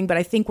it going, but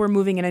I think we're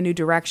moving in a new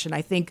direction.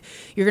 I think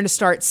you're going to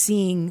start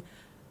seeing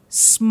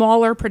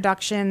smaller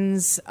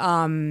productions,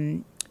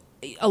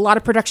 a lot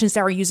of productions that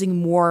are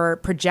using more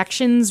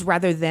projections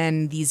rather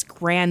than these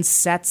grand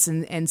sets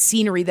and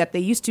scenery that they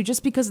used to,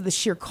 just because of the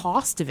sheer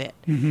cost of it.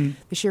 Mm-hmm.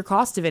 The sheer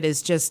cost of it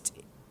is just,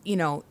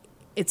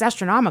 it's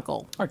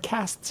astronomical. Are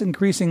casts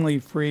increasingly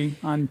free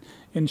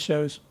in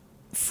shows?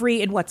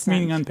 Free in what sense?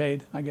 Meaning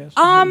unpaid, I guess.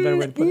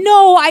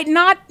 No,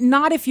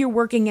 not if you're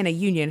working in a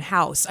union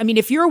house. I mean,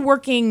 if you're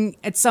working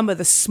at some of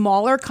the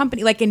smaller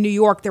companies, like in New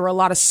York, there were a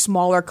lot of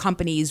smaller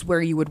companies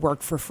where you would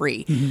work for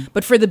free. Mm-hmm.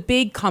 But for the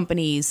big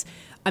companies,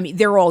 I mean,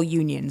 they're all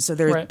union, so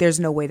there's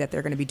no way that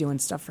they're going to be doing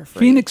stuff for free.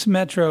 Phoenix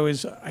Metro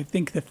is, I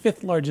think, the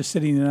 5th largest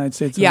city in the United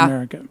States of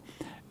America.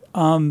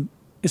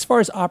 As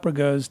far as opera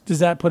goes, does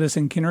that put us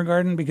in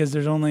kindergarten because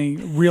there's only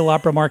real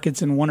opera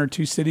markets in 1 or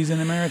 2 cities in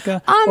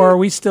America? Or are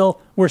we're still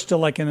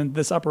like in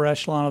this upper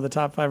echelon of the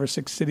top 5 or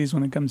 6 cities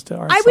when it comes to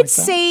arts? I would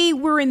say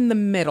we're in the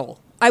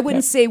middle. I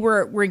wouldn't say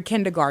we're in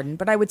kindergarten,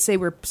 but I would say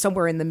we're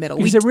somewhere in the middle.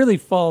 Because it really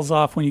falls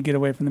off when you get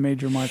away from the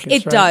major markets.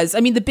 It does. I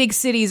mean, the big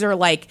cities are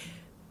like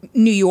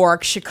New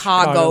York,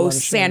 Chicago,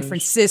 San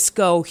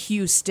Francisco,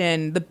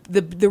 Houston,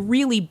 the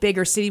really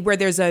bigger city where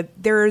there's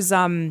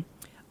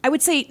I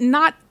would say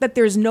not that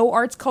there's no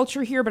arts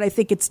culture here, but I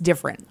think it's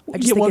different. I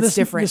just think it's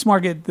different. This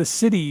market, the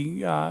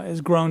city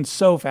has grown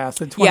so fast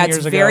that 20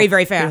 years ago, very,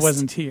 very fast. It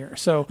wasn't here.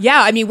 So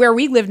yeah, I mean, where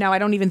we live now, I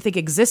don't even think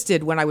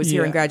existed when I was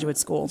here in graduate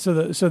school. So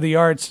the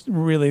arts,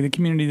 really, the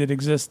community that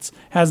exists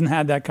hasn't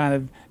had that kind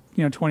of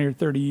 20 or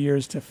 30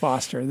 years to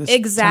foster this.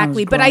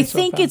 Exactly. But I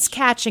think it's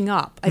catching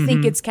up. I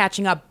think it's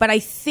catching up. But I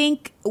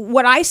think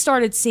what I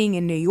started seeing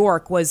in New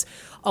York was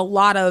a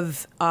lot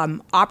of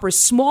operas,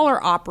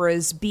 smaller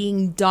operas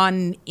being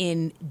done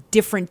in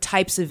different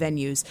types of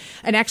venues.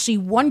 And actually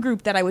one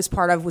group that I was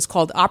part of was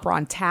called Opera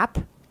on Tap.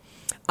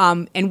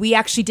 And we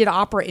actually did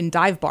opera in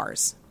dive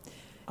bars.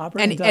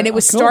 And it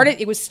was started.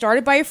 It was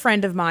started by a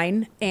friend of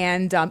mine,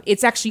 and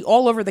it's actually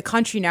all over the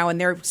country now. And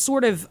they're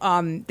sort of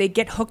they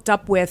get hooked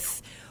up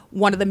with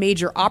one of the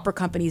major opera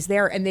companies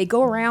there, and they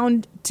go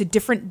around to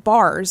different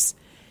bars,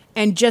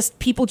 and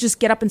people just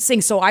get up and sing.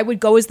 So I would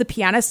go as the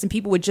pianist, and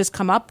people would just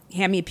come up,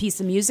 hand me a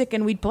piece of music,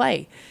 and we'd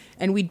play,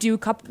 and we'd do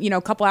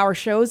couple hour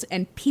shows,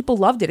 and people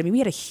loved it. I mean, we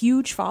had a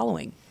huge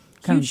following,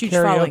 huge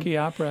karaoke following.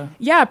 Opera.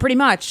 Yeah, pretty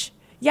much.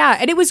 Yeah,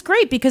 and it was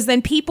great because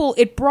then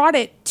it brought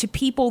it to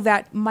people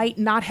that might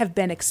not have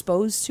been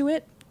exposed to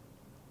it.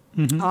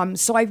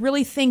 So I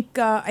really think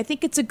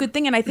it's a good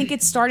thing, and I think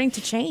it's starting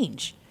to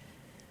change.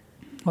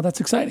 Well,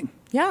 that's exciting.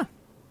 Yeah.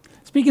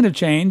 Speaking of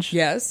change,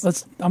 yes.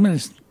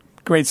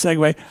 Great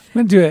segue. I'm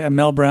going to do a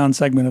Mel Brown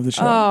segment of the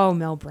show. Oh,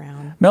 Mel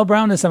Brown. Mel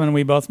Brown is someone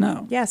we both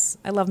know. Yes,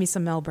 I love me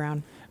some Mel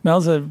Brown.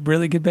 Mel's a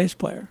really good bass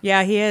player.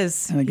 Yeah, he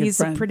is. And He's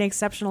friend. a pretty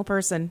exceptional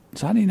person.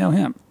 So how do you know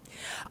him?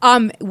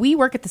 We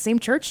work at the same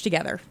church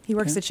together. He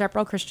works at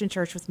Chaparral Christian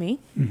Church with me.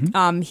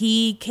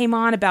 He came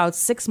on about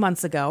 6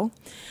 months ago,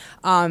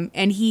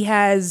 and he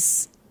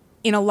has,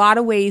 in a lot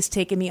of ways,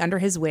 taken me under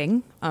his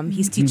wing.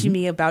 He's teaching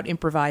me about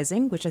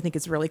improvising, which I think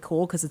is really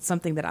cool because it's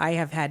something that I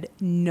have had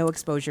no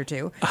exposure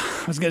to.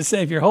 I was going to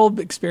say, if your whole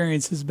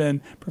experience has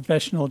been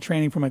professional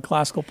training from a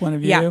classical point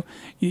of view,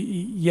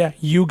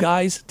 you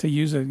guys, to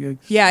use a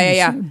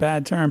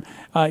bad term,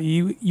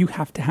 you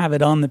have to have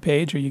it on the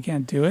page or you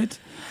can't do it.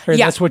 Or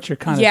that's what you're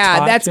kind of taught.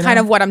 Yeah, that's kind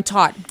of what I'm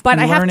taught. But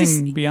and I have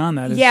learning to beyond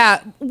that is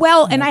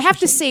and I have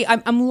to say,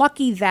 I'm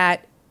lucky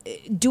that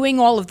doing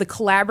all of the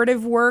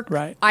collaborative work,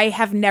 I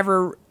have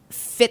never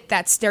fit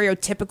that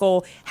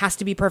stereotypical has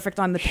to be perfect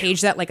on the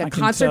page that like a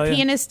concert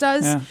pianist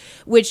does,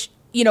 which,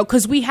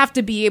 because we have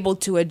to be able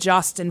to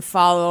adjust and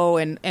follow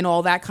and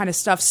all that kind of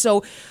stuff.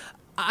 So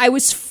I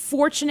was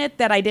fortunate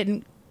that I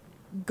didn't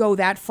go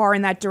that far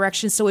in that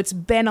direction. So it's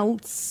been a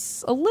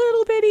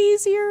little bit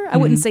easier. I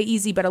wouldn't say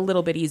easy, but a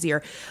little bit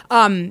easier.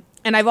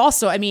 And I've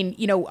also,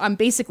 I'm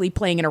basically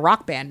playing in a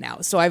rock band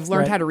now. So I've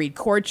learned how to read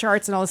chord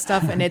charts and all this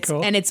stuff. And it's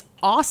cool. and it's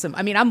awesome.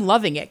 I mean, I'm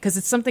loving it because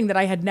it's something that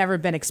I had never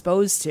been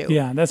exposed to.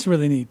 Yeah, that's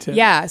really neat too.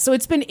 Yeah. So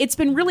it's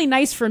been really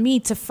nice for me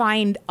to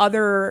find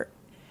other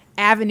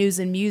avenues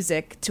in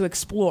music to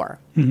explore.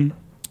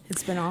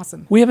 It's been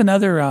awesome. We have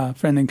another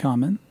friend in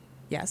common.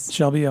 Yes.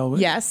 Shelby Elwood.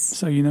 Yes.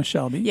 So you know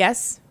Shelby.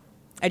 Yes.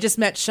 I just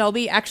met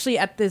Shelby actually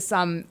at this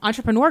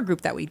entrepreneur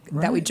group that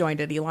we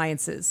joined at the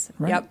Alliances.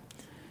 Right. Yep.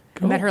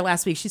 Cool. I met her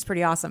last week. She's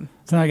pretty awesome.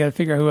 So now I got to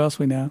figure out who else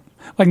we know.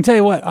 Well, I can tell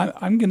you what,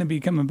 I'm going to be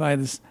coming by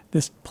this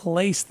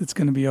place that's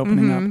going to be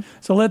opening up.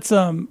 So let's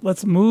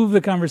move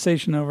the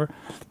conversation over.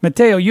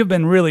 Matteo, you've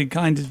been really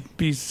kind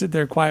to sit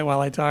there quiet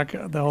while I talk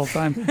the whole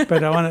time.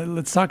 But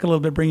let's talk a little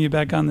bit, bring you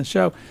back on the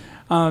show.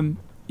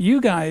 You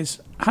guys,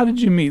 how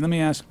did you meet? Let me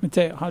ask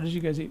Matteo, how did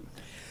you guys eat?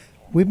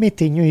 We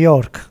met in New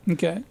York.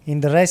 Okay.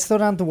 In the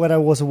restaurant where I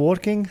was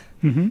working,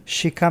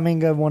 she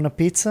coming want a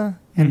pizza,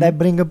 and I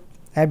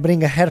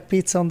bring her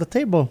pizza on the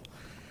table.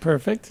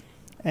 Perfect.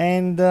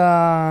 And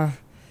the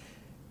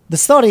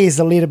story is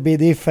a little bit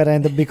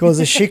different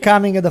because she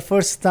coming the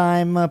first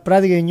time,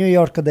 practically in New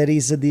York, there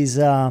is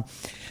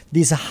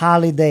this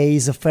holiday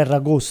is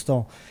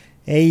Ferragosto.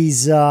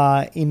 Is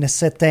in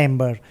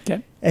September.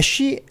 Okay. And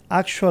she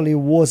actually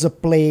was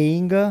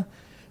playing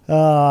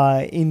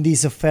in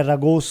this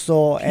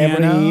Ferragosto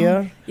every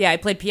year. Yeah, I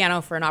played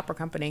piano for an opera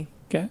company.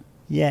 Okay.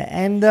 Yeah,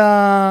 and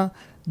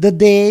the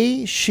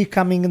day she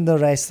coming in the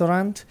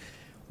restaurant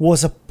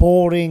was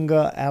pouring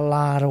a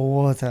lot of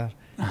water,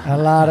 a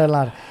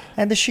lot.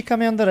 And she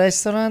coming in the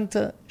restaurant,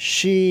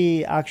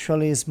 she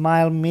actually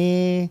smiled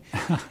me,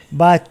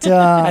 but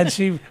and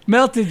she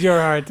melted your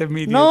heart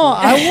immediately. No,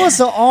 I was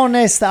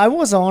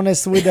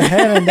honest with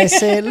her, and I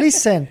said,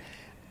 "Listen,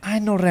 I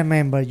don't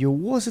remember you.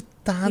 Was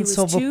tons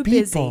of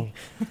people,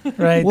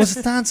 right? Was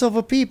tons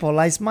of people."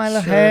 I smiled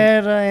at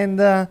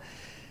her,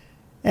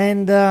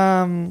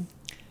 and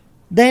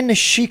then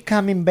she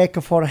coming back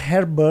for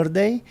her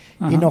birthday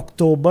in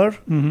October,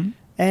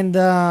 and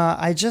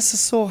I just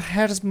saw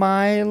her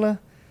smile,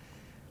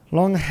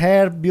 long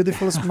hair,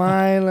 beautiful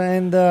smile,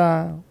 and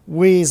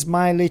we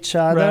smile each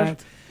other.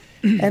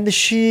 Right. And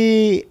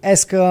she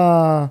asked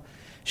the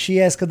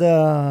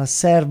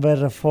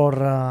server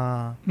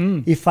for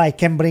if I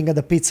can bring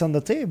the pizza on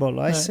the table.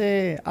 I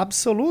say,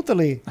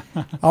 absolutely,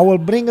 I will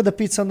bring the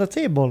pizza on the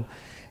table.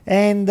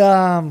 And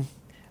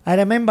I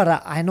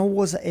remember I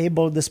was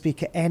able to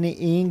speak any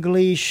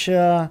English,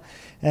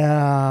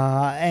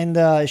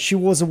 and she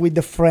was with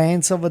the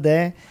friends over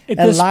there.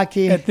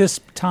 At this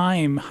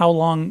time, how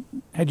long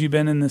had you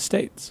been in the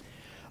States?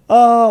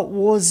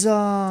 Was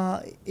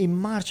in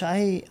March. So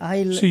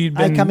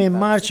I come in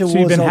March. So was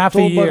you've been October. half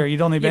a year.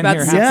 You'd only been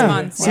here about half 6 a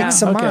months. year.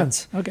 6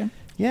 months. Okay.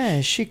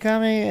 Yeah, she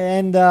coming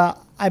and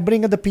I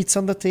bring the pizza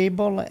on the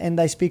table and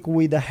I speak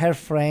with her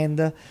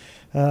friend.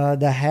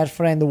 Her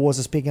friend was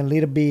speaking a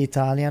little bit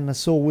Italian,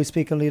 so we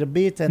speak a little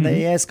bit and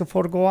I ask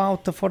for go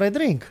out for a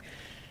drink.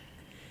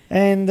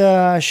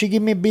 And she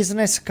give me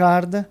business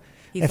card.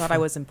 He thought I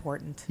was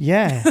important.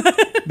 Yeah,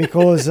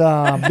 because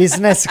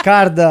business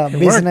card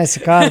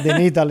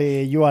in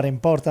Italy, you are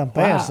important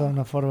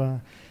person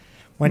for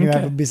when you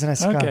have a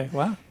business card. Okay,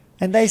 wow.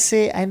 And I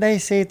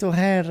say to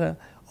her,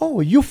 "Oh,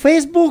 you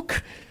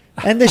Facebook?"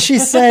 And she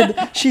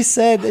she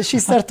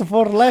started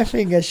for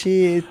laughing and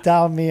she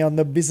told me on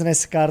the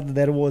business card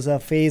there was a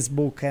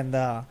Facebook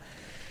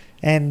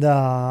and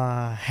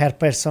her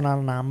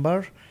personal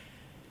number.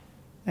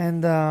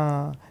 And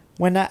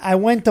when I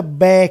went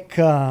back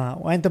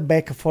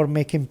for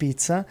making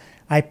pizza,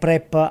 I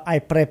prep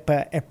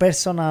a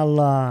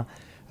personal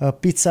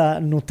pizza,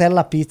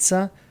 Nutella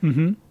pizza,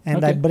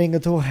 and I bring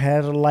it to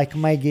her like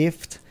my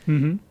gift.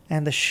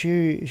 And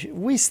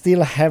we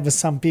still have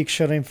some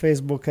picture in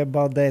Facebook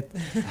about that.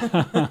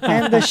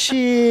 And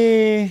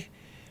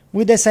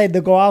we decided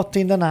to go out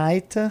in the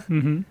night,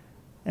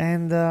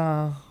 and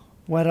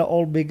where it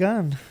all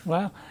began.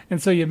 Wow!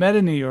 And so you met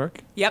in New York.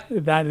 Yep.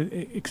 That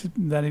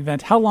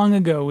event. How long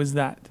ago was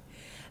that?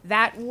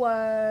 That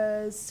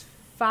was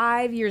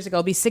 5 years ago.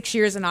 It'll be 6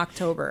 years in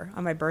October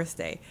on my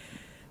birthday.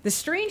 The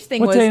strange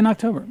thing was... What day in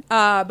October?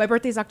 My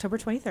birthday is October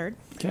 23rd.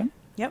 Okay.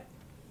 Yep.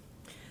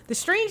 The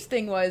strange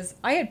thing was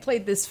I had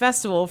played this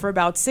festival for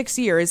about 6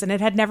 years and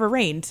it had never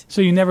rained.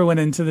 So you never went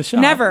into the shop?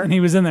 Never. And he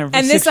was in there for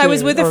and 6 this, years. I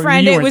was with a or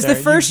friend. you It weren't was there.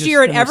 the first You just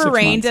year it been there ever 6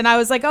 rained. months. And I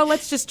was like, oh,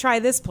 let's just try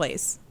this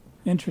place.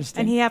 Interesting.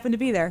 And he happened to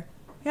be there.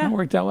 Yeah. That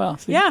worked out well.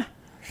 See? Yeah.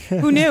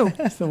 Who knew?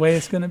 That's the way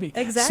it's going to be.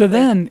 Exactly. So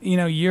then,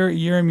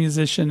 you're a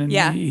musician and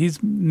Yeah.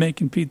 he's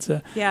making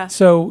pizza. Yeah.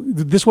 So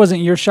this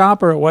wasn't your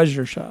shop or it was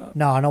your shop?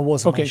 No, it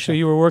wasn't. Okay, so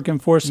you were working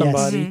for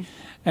somebody. Mhm.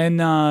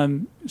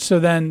 And so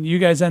then you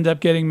guys end up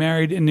getting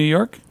married in New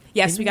York?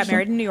 Yes, we got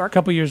married in New York. A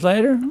couple years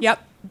later? Yep.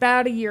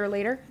 About a year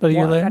later. About a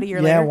year later? About a year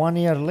Yeah, later. 1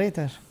 year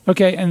later.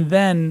 Okay, and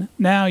then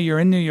now you're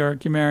in New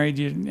York, you're married,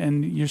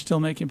 and you're still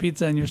making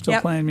pizza and you're still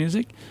Yep. playing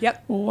music?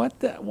 Yep.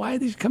 Why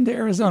did you come to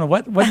Arizona?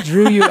 What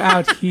drew you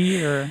out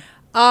here?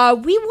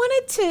 We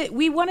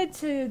wanted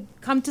to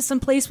come to some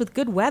place with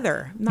good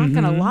weather. I'm not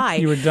gonna lie.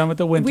 You were done with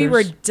the winters. We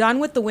were done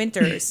with the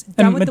winters.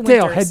 And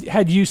Matteo,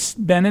 had you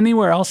been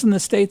anywhere else in the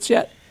States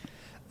yet?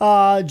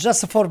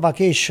 Just for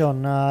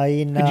vacation.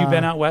 Had you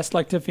been out west,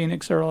 like to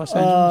Phoenix or Los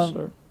Angeles?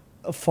 Or?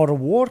 For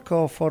work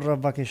or for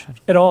vacation?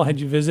 At all? Had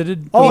you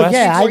visited the Oh west?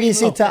 yeah, I Before you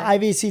visit.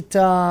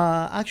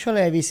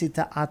 Actually, I visit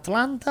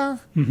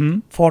Atlanta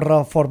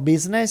for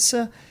business,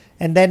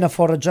 and then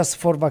for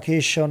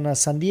vacation,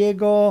 San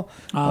Diego.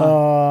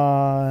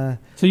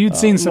 So you'd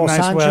seen some Los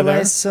nice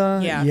Angeles.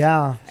 weather.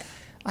 Yeah.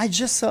 I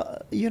just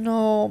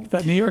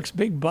That New York's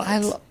big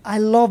butts. I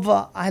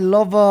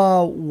love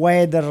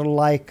weather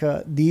like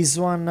this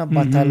one,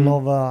 but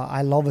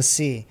I love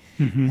sea.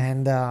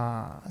 And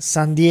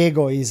San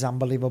Diego is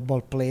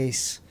unbelievable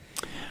place.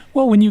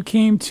 Well, when you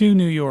came to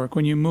New York,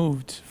 when you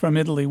moved from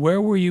Italy,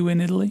 where were you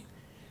in Italy?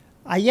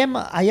 I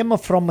am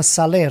from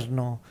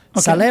Salerno.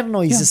 Okay.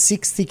 Salerno is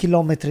 60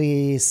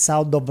 kilometers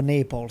south of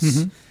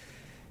Naples.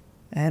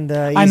 And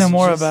I know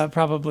more about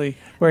probably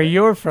where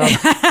you're from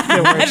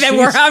than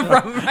where I'm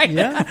from, right?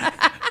 Yeah.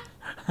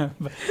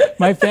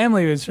 My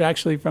family was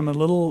actually from a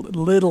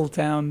little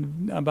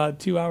town about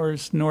 2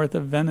 hours north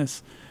of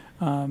Venice.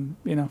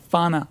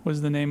 Fana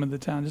was the name of the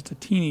town, just a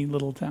teeny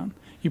little town.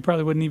 You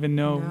probably wouldn't even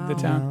know the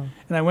town. No.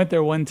 And I went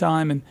there one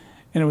time, and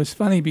it was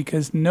funny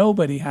because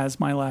nobody has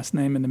my last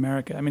name in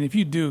America. I mean, if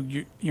you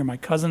do, you're my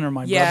cousin or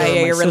my brother or my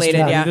you're sister.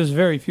 related, yeah. There's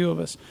very few of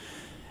us.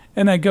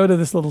 And I go to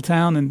this little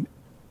town, and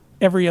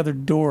every other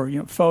door,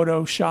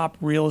 photo, shop,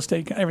 real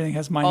estate, everything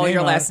has my name. All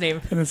your on last it.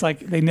 name. And it's like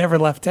they never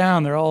left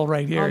town. They're all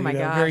right here. Oh my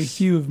gosh. Very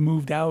few have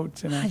moved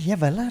out. I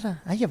have a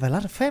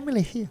lot of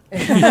family here.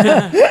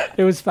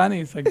 It was funny.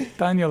 It's like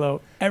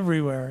Danielo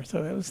everywhere.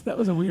 So that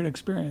was a weird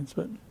experience.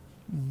 But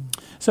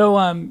so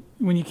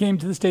when you came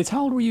to the States,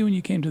 how old were you when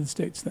you came to the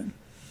States then?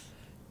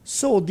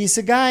 So this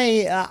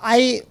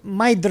guy,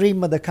 my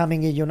dream of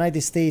coming in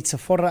United States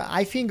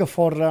I think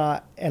for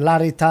a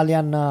lot of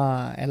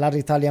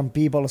Italian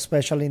people,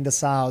 especially in the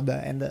South,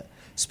 and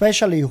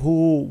especially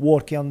who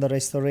work on the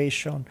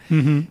restoration.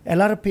 A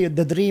lot of people,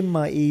 the dream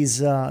is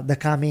the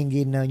coming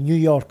in New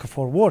York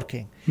for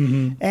working.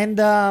 And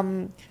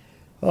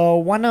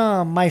one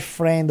of my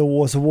friend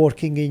was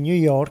working in New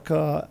York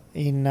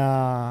in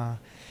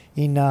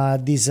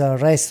this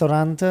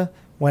restaurant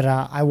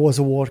where I was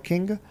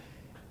working.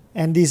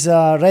 And this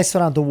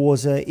restaurant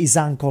was his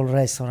uncle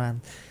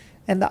restaurant.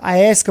 And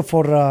I asked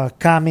for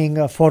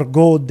coming, for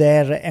go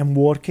there and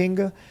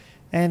working.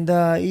 And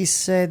he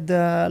said,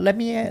 let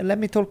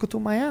me talk to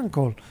my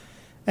uncle.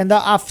 And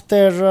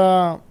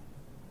after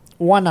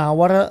 1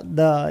 hour,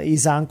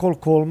 his uncle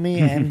called me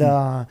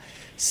and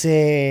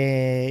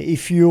say,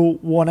 if you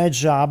want a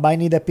job, I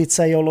need a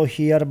pizzaiolo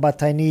here,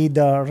 but I need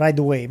right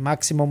away,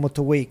 maximum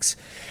 2 weeks.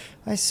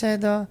 I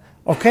said,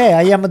 okay,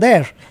 I am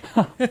there.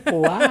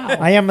 Wow.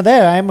 I am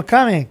there. I am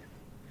coming.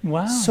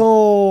 Wow.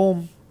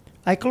 So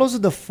I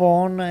closed the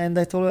phone and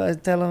I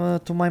tell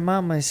to my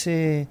mom, I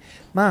say,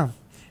 Mom,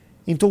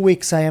 in 2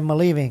 weeks I am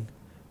leaving.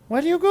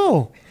 Where do you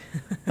go?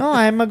 No,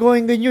 I am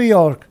going to New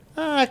York.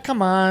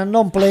 Come on,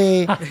 don't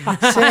play.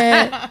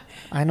 Say,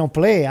 I don't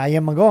play. I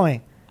am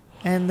going.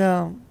 And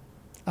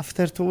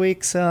after 2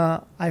 weeks,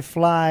 I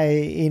fly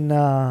in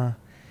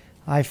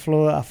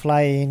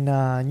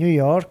New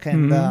York,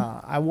 and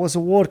I was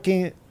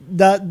working.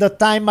 The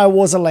time I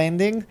was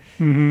landing,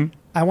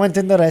 I went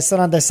in the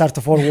restaurant. I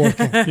started for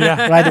working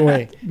right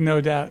away. No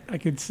doubt, I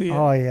could see it.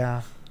 Oh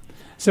yeah.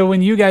 So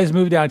when you guys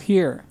moved out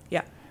here,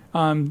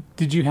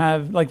 did you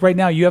have, like right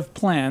now, you have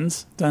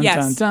plans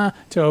to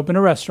open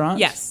a restaurant?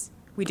 Yes,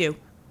 we do.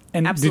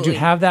 And Absolutely. Did you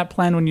have that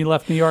plan when you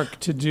left New York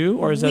to do,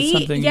 or is that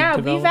something you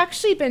developed? Yeah, we've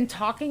actually been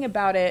talking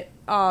about it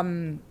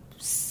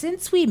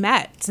since we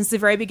met, since the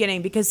very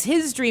beginning, because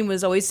his dream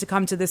was always to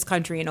come to this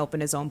country and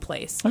open his own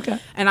place. Okay.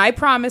 And I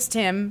promised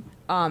him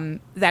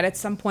that at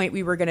some point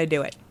we were going to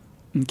do it.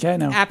 Okay,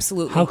 now.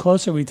 Absolutely. How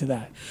close are we to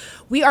that?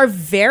 We are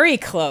very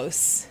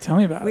close. Tell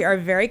me about it. We are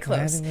very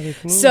close. Very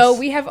close. So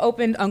we have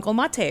opened Uncle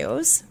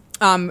Mateo's.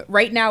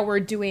 Right now we're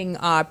doing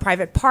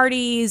private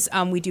parties.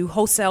 We do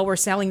wholesale. We're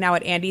selling now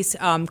at Andy's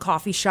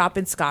coffee shop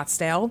in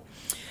Scottsdale.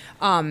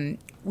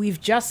 We've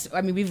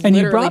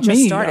literally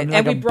just started.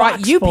 And we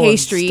brought you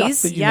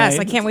pastries. Yes,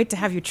 I can't wait to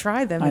have you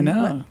try them. I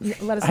know. Let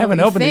us know I haven't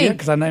what you opened it yet think.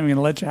 because I'm not even going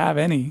to let you have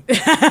any.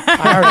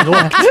 I already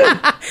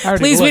looked.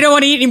 Please, we don't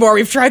want to eat anymore.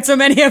 We've tried so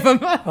many of them.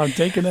 I'm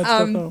taking that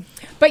stuff home.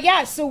 But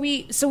yeah, so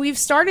we've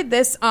started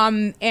this,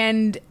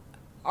 and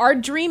our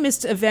dream is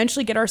to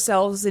eventually get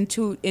ourselves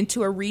into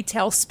a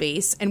retail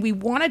space, and we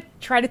want to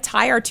try to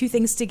tie our two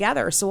things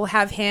together. So we'll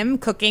have him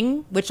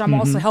cooking, which I'm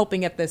also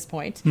helping at this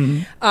point,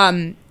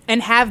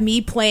 and have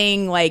me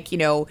playing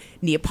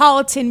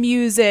Neapolitan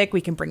music.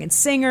 We can bring in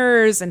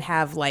singers and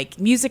have like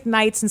music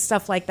nights and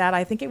stuff like that.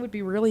 I think it would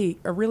be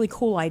a really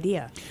cool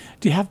idea.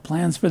 Do you have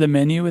plans for the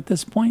menu at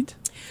this point?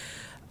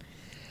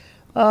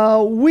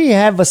 We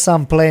have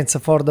some plans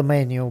for the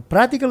menu.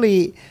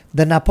 Practically,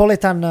 the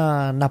Napolitan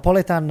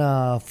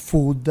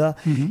food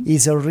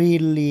is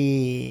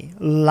really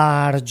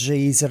large.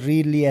 Is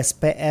really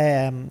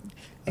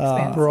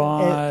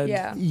broad.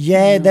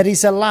 There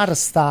is a lot of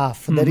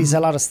stuff.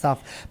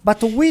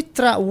 But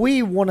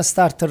we want to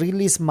start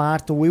really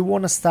smart. We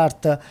want to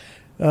start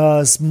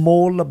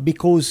small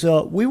because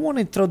we want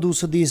to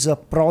introduce this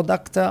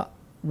product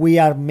we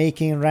are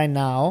making right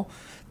now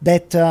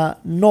that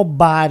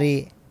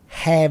nobody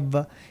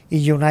have in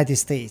United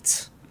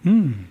States.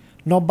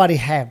 Nobody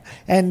have.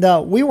 And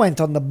we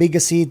went on the big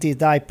city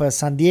type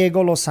San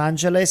Diego, Los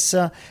Angeles,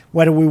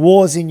 where we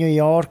was in New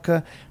York.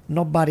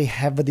 Nobody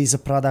have this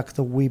product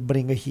we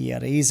bring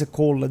here. It's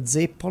called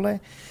zeppole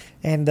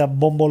and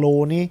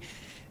bomboloni.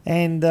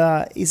 And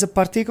is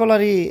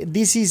particularly,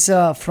 this is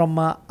from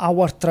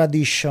our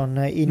tradition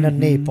in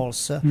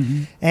Naples.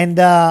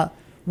 And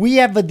we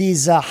have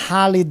this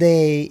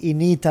holiday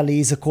in Italy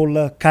is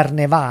called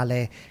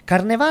Carnevale.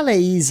 Carnevale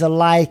is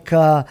like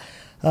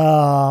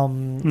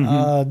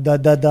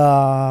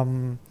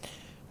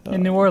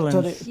in New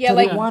Orleans.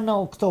 1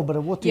 October.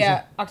 What is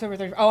it? October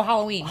 3rd. Oh,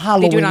 Halloween.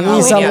 Halloween. They do it on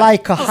It's Halloween,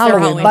 like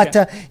Halloween, Halloween,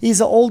 but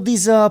is all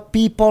these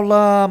people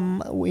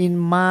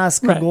in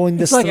mask going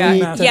the It's like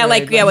street. what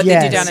they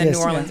do down in New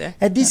Orleans. Yeah.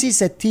 And this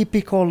is a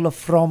typical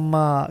from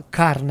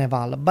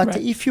Carnival. But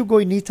if you go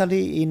in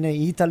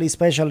Italy,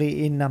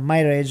 especially in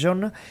my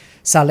region,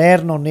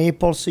 Salerno,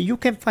 Naples, you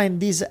can find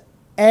this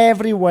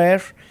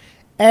everywhere,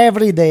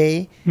 every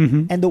day,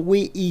 and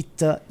we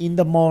eat in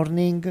the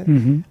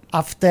morning,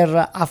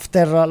 after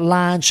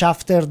lunch,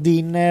 after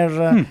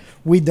dinner,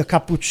 with the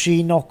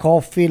cappuccino,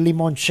 coffee,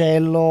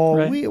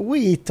 limoncello. We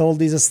eat all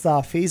this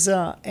stuff. It's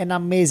an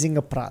amazing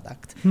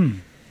product.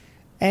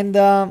 And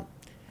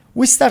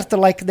we start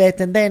like that,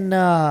 and then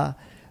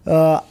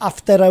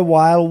after a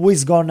while,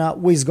 we're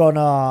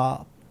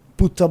gonna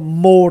put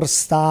more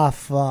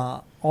stuff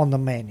on the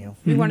menu.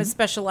 We want to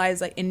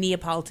specialize in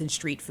Neapolitan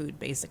street food,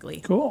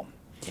 basically. Cool.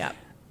 Yeah.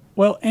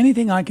 Well,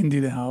 anything I can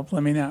do to help,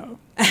 let me know.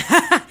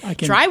 I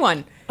can Try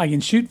one. I can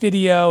shoot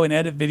video and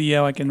edit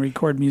video. I can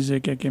record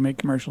music. I can make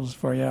commercials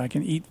for you. I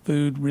can eat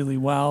food really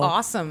well.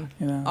 Awesome.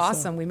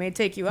 Awesome. We may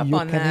take you up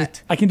on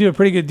that. I can do a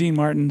pretty good Dean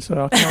Martin, so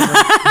I'll come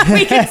over.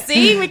 We can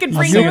see. We can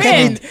bring you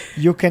in.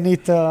 You can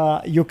eat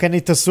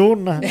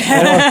soon. Our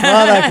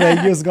product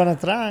that you're gonna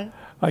try.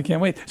 I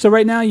can't wait. So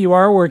right now you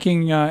are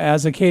working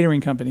as a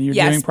catering company. You're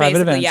doing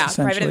private events,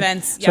 essentially. Private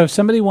events. So if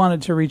somebody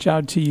wanted to reach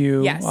out to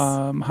you, Yes.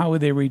 How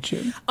would they reach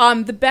you?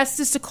 The best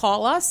is to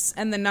call us,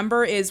 and the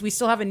number is, we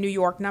still have a New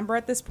York number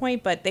at this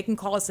point, but they can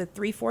call us at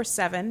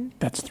 347.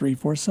 That's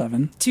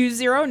 347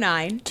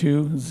 209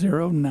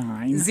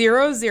 209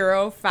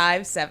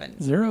 0057.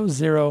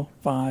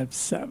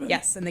 0057.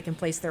 Yes, and they can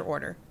place their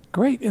order.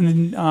 Great. And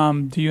then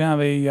do you have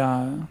a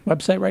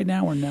website right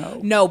now or no?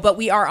 No, but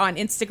we are on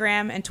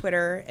Instagram and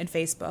Twitter and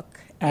Facebook.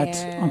 At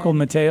Uncle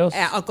Mateos?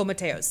 At Uncle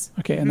Mateos.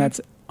 Okay, and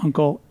that's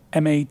Uncle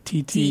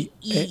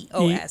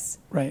Matteos.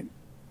 Right.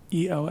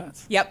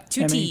 EOS. Yep,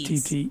 2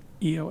 T's.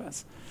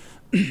 Matteos.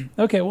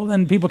 Okay, well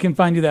then people can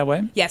find you that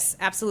way. Yes,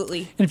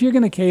 absolutely. And if you're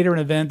going to cater an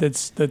event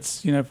that's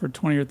for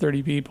 20 or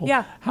 30 people,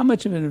 how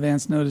much of an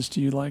advance notice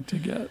do you like to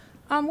get?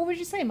 What would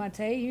you say,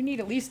 Mate? You need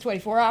at least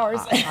 24 hours.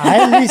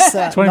 At least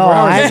 24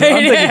 hours. I'm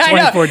thinking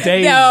 24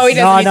 days. No, he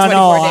doesn't need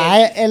 24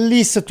 days. At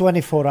least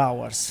 24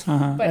 hours.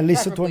 But at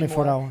least preferably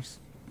 24 more. hours.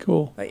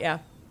 Cool. But yeah.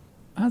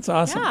 That's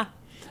awesome. Yeah.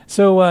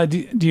 So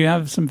do you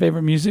have some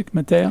favorite music,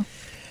 Matteo?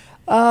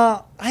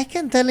 I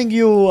can telling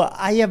you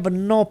I have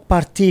no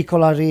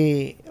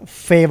particularly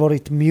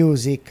favorite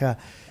music.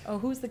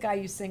 Who's the guy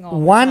you sing all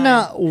the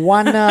time?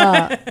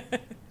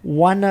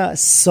 One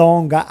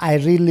song I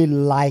really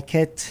like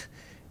it,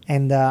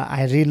 and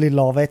I really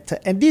love it.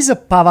 And this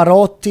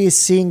Pavarotti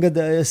sing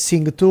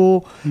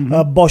too,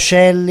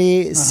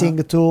 Bocelli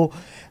sing too.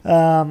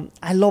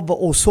 I love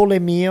O Sole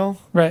Mio.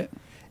 Right.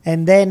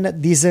 And then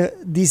this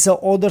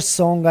other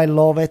song I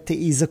love it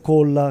is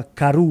called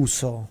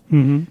Caruso.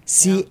 Caruso.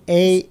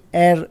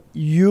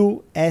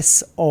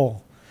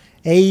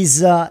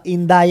 Is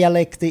in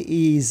dialect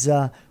is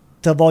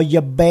Te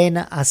voglio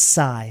bene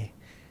assai.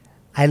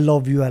 I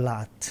love you a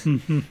lot.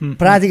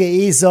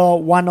 Practically is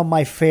one of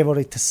my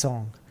favorite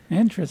songs.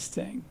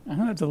 Interesting. I'm going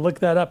to have to look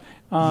that up.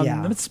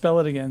 Let me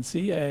spell it again.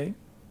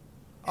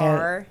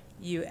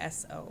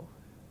 CARUSO.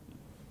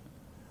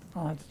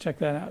 I'll have to check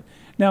that out.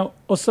 Now,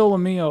 O Sole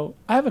Mio,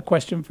 I have a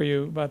question for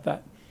you about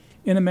that.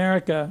 In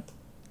America,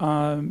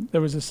 there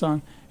was a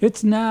song,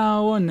 It's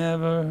Now or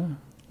Never.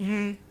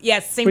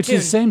 Yes, same which tune.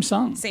 is the same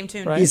song. Same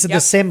tune. Right? It's the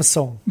same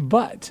song.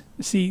 But,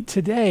 see,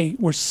 today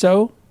we're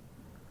so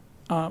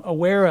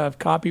aware of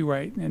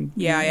copyright.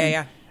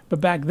 Yeah.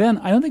 But back then,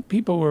 I don't think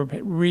people were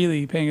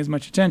really paying as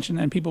much attention,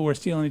 and people were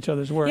stealing each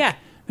other's work. Yeah.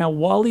 Now,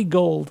 Wally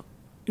Gold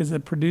is a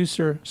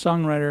producer,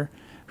 songwriter,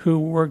 who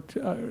worked,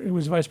 he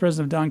was vice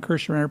president of Don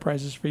Kirshner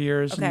Enterprises for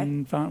years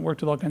and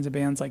worked with all kinds of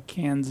bands like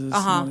Kansas and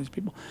all these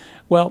people.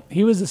 Well,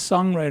 he was a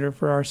songwriter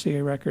for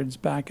RCA Records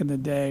back in the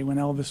day when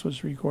Elvis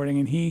was recording,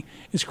 and he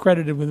is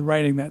credited with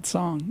writing that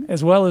song,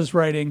 as well as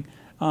writing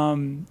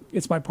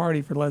It's My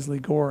Party for Leslie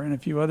Gore and a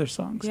few other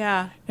songs.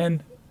 Yeah.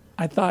 And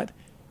I thought,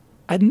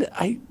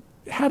 I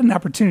had an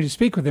opportunity to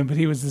speak with him, but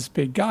he was this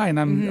big guy, and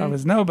I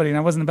was nobody, and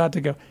I wasn't about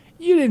to go,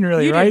 you didn't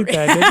really write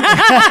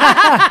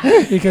that, did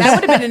you? Because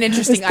that would have been an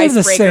interesting icebreaker.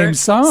 It's the same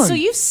song. So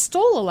you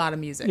stole a lot of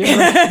music. Yeah,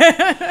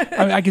 right.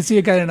 I mean, I can see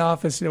a guy in an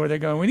office, where they're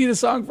going, we need a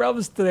song for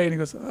Elvis today. And he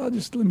goes,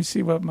 just let me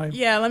see what they're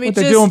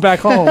doing back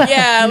home.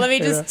 Yeah, let me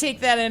just take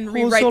that and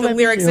rewrite the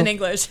lyrics in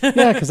English.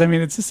 Yeah, because, I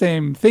mean, it's the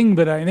same thing,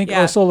 but I think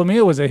O Sole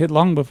Mio was a hit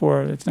long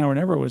before It's Now or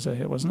Never was a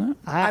hit, wasn't it?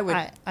 I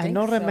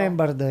don't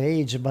remember the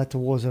age, but it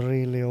was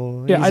really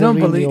old. Yeah, I don't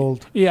believe.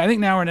 Old. Yeah, I think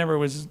Now or Never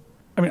was,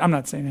 I mean, I'm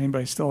not saying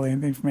anybody stole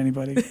anything from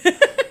anybody.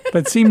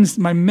 But it seems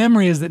my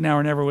memory is that Now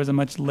or Never was a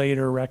much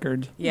later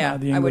record. Yeah,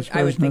 the English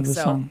I would version think of the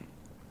so. song.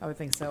 I would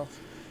think so.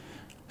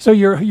 So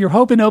your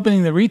hope in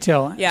opening the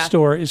retail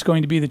store is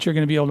going to be that you're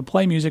going to be able to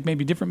play music,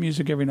 maybe different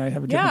music every night,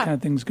 have different kind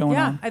of things going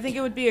on. Yeah, I think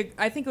it would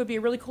be a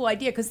really cool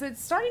idea because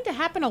it's starting to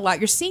happen a lot.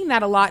 You're seeing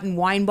that a lot in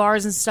wine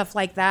bars and stuff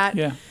like that.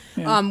 Yeah.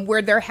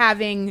 Where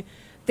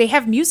they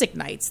have music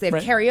nights, they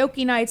have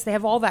karaoke nights, they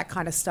have all that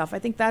kind of stuff. I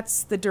think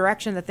that's the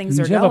direction that things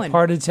are going. Do you have a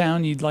part of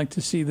town you'd like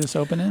to see this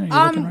open in? Are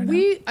you looking right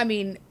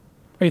now?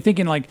 Are you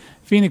thinking like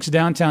Phoenix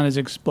downtown is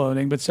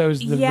exploding, but so is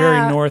the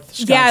very north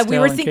Scottsdale? Yeah, we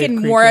were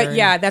thinking more. Area.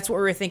 Yeah, that's what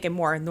we were thinking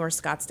more,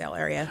 North Scottsdale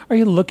area. Are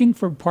you looking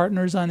for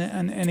partners on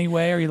any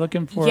way? Are you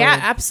looking for? Yeah,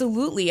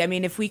 absolutely. I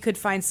mean, if we could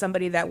find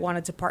somebody that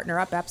wanted to partner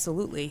up,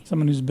 absolutely.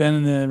 Someone who's been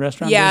in the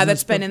restaurant. Yeah, business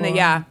that's been before? in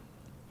the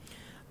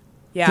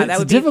Yeah, that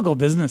would be a difficult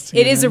business.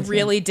 It is a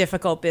really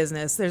difficult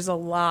business. There's a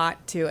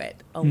lot to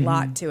it.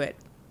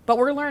 But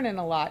we're learning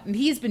a lot. And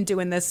he's been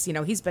doing this,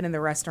 he's been in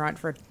the restaurant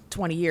for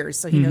 20 years,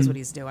 so he knows what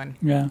he's doing.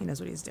 Yeah. He knows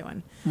what he's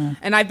doing. Yeah.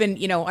 And I've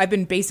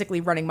been basically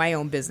running my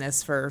own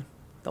business for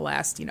the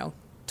last,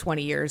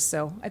 20 years.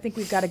 So I think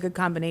we've got a good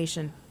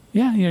combination.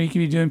 Yeah, you could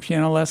be doing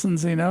piano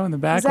lessons, in the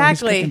back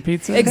exactly. while he's cooking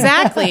pizza.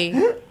 Exactly.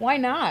 Why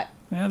not?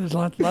 Yeah, there's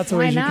lots of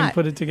ways you can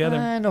put it together.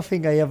 I don't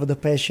think I have the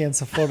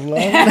patience for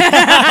love.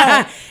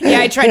 Yeah,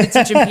 I tried to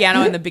teach him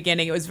piano in the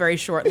beginning. It was very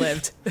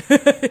short-lived.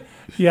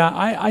 Yeah,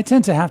 I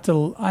tend to have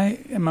to, I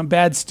am a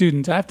bad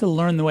student. I have to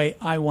learn the way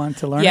I want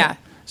to learn it.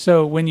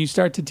 So when you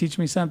start to teach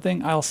me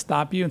something, I'll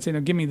stop you and say,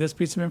 no, give me this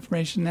piece of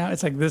information now.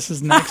 It's like, this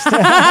is next.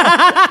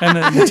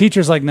 And the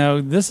teacher's like,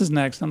 no, this is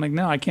next. I'm like,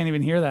 no, I can't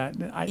even hear that.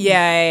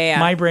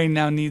 My brain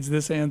now needs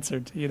this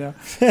answered,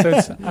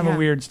 So I'm a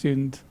weird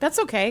student. That's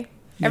okay.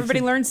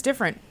 Everybody learns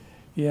different.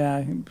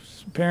 Yeah,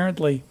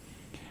 apparently.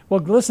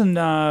 Well, listen,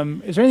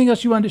 is there anything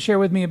else you wanted to share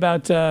with me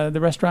about the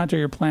restaurant or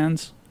your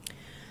plans?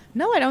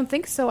 No, I don't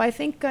think so. I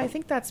think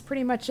that's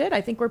pretty much it. I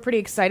think we're pretty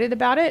excited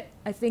about it.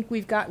 I think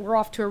we're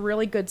off to a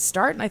really good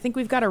start, and I think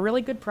we've got a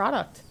really good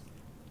product.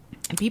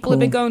 And people have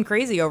been going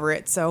crazy over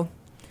it, so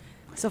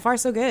So far,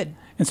 so good.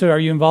 And so are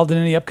you involved in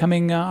any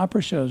upcoming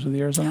opera shows with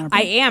the Arizona Opera?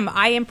 I am.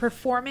 I am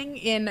performing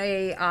in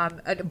a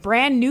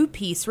brand new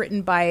piece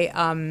written by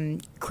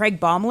Craig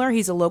Baumler.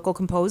 He's a local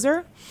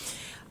composer.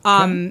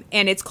 And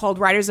it's called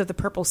Riders of the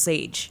Purple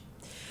Sage.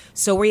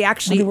 So we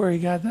actually... I wonder where he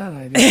got that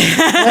idea.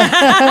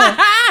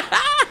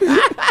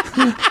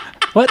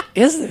 What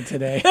is it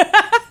today?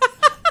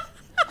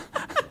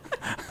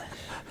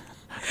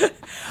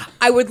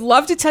 I would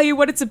love to tell you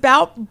what it's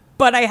about,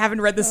 but I haven't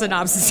read the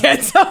synopsis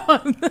yet. So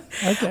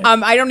Okay.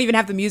 I don't even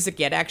have the music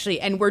yet, actually.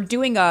 And we're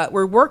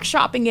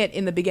workshopping it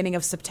in the beginning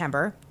of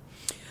September.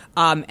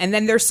 And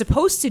then they're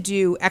supposed to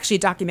do actually a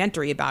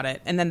documentary about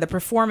it. And then the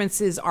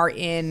performances are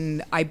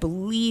in, I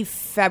believe,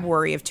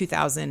 February of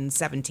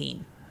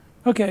 2017.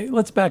 Okay,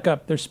 let's back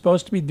up. They're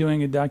supposed to be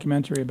doing a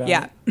documentary about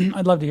it.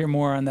 I'd love to hear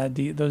more on that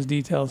those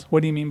details.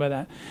 What do you mean by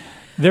that?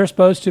 They're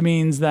supposed to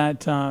means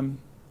that...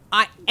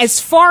 as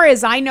far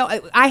as I know,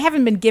 I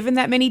haven't been given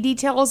that many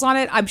details on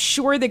it. I'm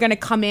sure they're going to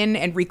come in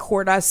and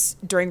record us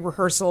during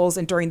rehearsals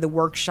and during the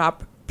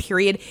workshop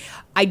period.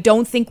 I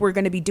don't think we're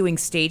going to be doing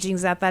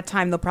stagings at that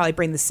time. They'll probably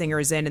bring the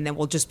singers in and then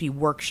we'll just be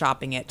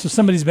workshopping it. So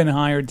somebody's been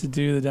hired to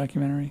do the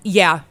documentary?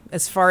 Yeah,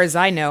 as far as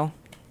I know.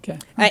 Okay.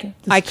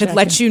 I could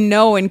let you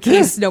know in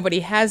case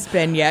nobody has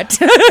been yet.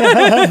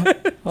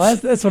 Well,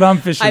 that's what I'm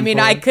fishing for. I mean,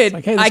 I could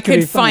like, hey, I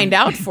could find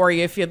out for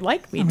you if you'd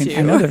like me to.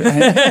 I know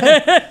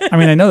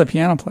the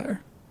piano player.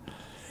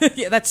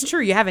 Yeah, that's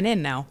true. You have an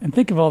in now. And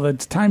think of all the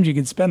times you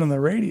could spend on the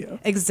radio.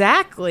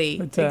 Exactly.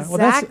 But,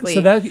 exactly.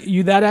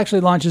 that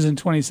actually launches in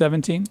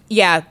 2017?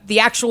 Yeah,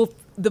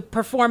 the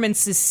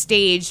performance is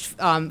staged,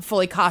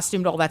 fully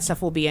costumed, all that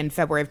stuff will be in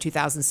February of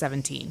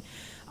 2017.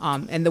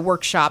 And the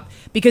workshop,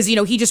 because,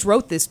 he just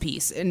wrote this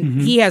piece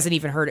and he hasn't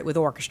even heard it with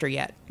orchestra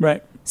yet.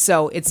 Right.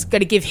 So it's going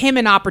to give him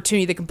an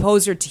opportunity, the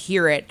composer, to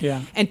hear it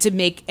and to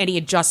make any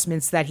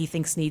adjustments that he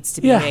thinks needs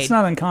to be made. Yeah, it's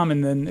not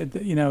uncommon then,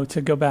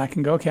 to go back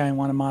and go, okay, I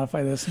want to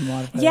modify this and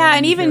modify that. Yeah,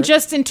 and even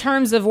just in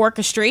terms of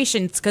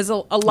orchestrations, because a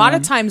lot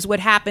of times what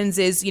happens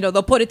is,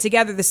 they'll put it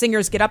together, the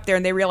singers get up there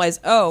and they realize,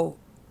 oh,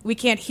 we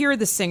can't hear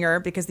the singer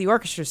because the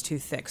orchestra's too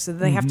thick. So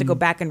they have to go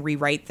back and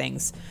rewrite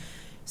things.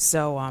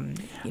 So,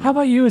 How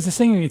about you as a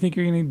singer? You think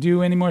you're going to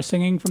do any more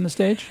singing from the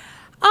stage?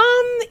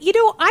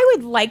 I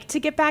would like to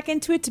get back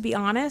into it, to be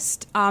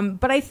honest.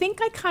 But I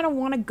think I kind of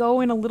want to go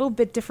in a little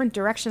bit different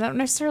direction. I don't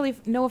necessarily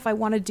know if I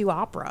want to do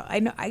opera.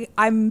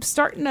 I'm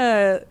starting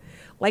to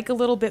like a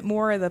little bit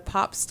more of the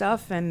pop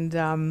stuff and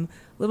a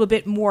little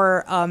bit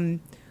more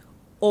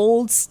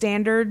old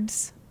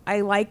standards.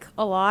 I like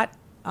a lot.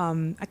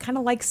 I kind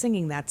of like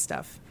singing that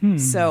stuff.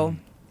 So...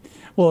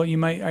 Well,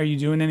 are you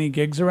doing any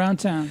gigs around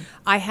town?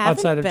 I haven't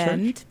outside of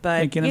been, church?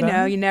 but you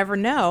never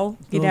know.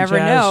 You never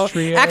know.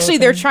 Actually,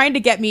 they're trying to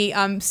get me.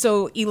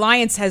 So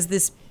Alliance has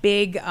this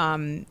big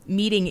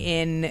meeting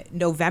in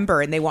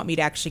November, and they want me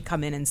to actually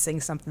come in and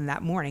sing something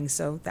that morning.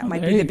 So that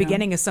might be the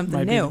beginning of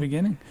something new. Be the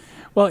beginning.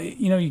 Well,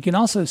 you can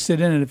also sit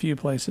in at a few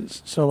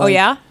places. So,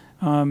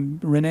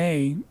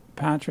 Renee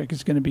Patrick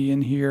is going to be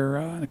in here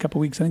in a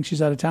couple weeks. I think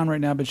she's out of town right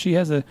now, but she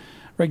has a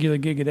regular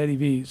gig at Eddie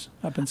V's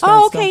up in Scottsdale.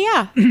 Oh, okay,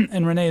 yeah.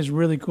 And Renee is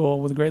really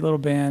cool with a great little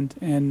band,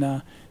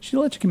 and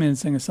she'll let you come in and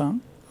sing a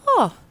song.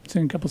 Oh.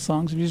 Sing a couple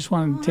songs if you just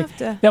want to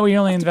take. That way you're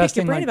only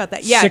investing about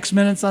that. 6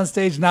 minutes on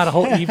stage, not a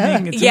whole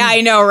evening.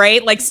 I know,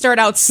 right? Like start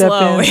out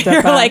slow.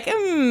 You're like,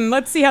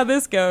 let's see how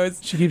this goes.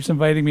 She keeps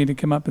inviting me to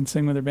come up and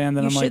sing with her band.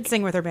 And you should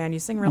sing with her band. You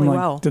sing really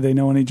well. Do they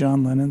know any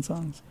John Lennon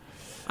songs?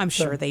 I'm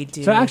sure they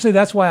do. So actually,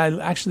 that's why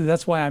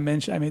I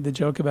made the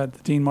joke about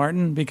the Dean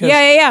Martin, because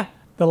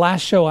the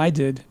last show I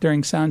did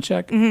during sound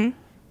check,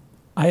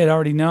 I'd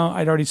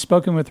already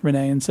spoken with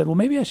Renee and said, well,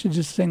 maybe I should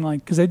just sing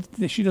because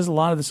she does a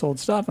lot of this old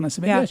stuff, and I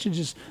said maybe I should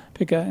just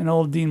pick an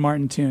old Dean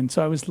Martin tune.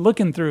 So I was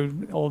looking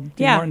through old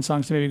Dean Martin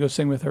songs to maybe go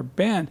sing with her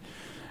band,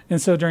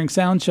 and so during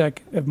sound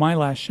check of my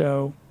last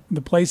show,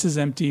 the place is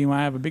empty, and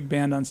I have a big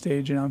band on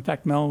stage. In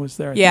fact, Mel was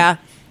there.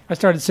 I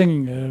started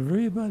singing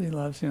 "Everybody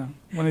Loves," one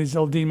of these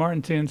old Dean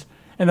Martin tunes,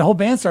 and the whole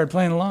band started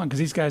playing along because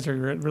these guys are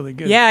really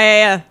good.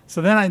 Yeah.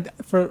 So then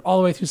for all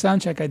the way through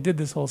soundcheck, I did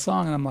this whole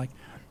song, and I'm like,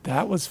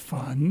 that was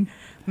fun.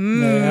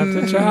 They have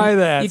to try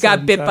that. You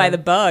got bit by the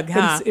bug,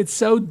 huh? It's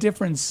so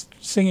different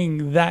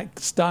singing that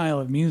style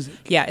of music.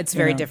 Yeah, it's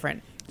very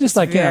different. Just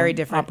it's very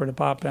different. Opera to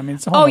pop. I mean,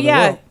 it's a whole other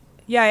world.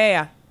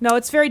 Yeah. No,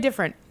 it's very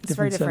different. It's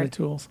very different. Set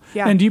of tools.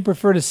 Yeah. And do you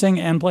prefer to sing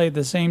and play at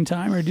the same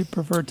time, or do you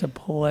prefer to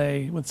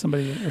play with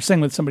somebody or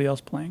sing with somebody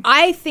else playing?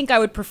 I think I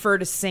would prefer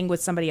to sing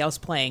with somebody else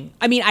playing.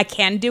 I mean, I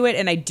can do it,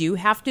 and I do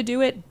have to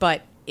do it,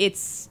 but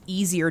it's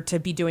easier to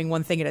be doing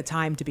one thing at a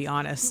time, to be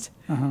honest.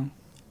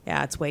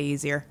 Yeah, it's way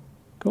easier.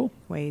 Cool.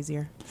 Way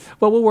easier.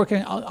 Well, we'll work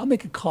on. I'll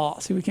make a call.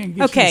 See, we can't get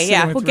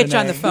we'll get you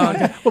on the phone.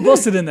 We'll both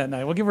sit in that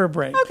night. We'll give her a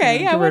break. Okay,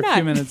 give why her not? a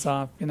few minutes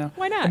off.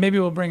 Why not? And maybe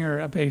we'll bring her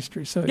a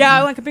pastry. So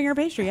I like to bring her a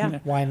pastry. Yeah.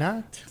 Why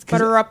not?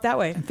 Butter her up that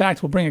way. In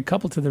fact, we'll bring a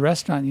couple to the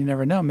restaurant. You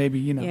never know. Maybe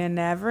You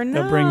never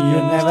know. They'll bring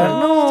you.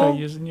 Start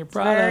using your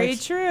products. Very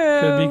true.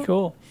 Could be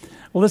cool.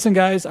 Well, listen,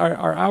 guys,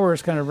 our hour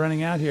is kind of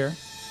running out here,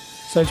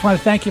 so I just want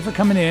to thank you for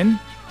coming in.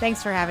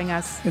 Thanks for having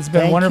us. It's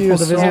been wonderful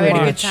to visit we with had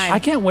you. a good time. I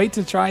can't wait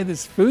to try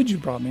this food you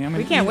brought me. I mean,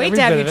 we can't wait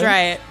to have you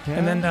try it. Yeah.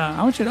 And then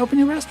I want you to open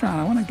your restaurant.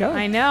 I want to go.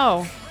 I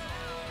know.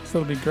 So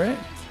it'll be great. All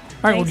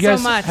right, Thanks well, you guys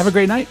so much. have a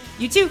great night.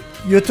 You too.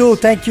 You too.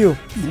 Thank you.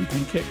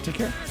 Take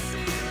care.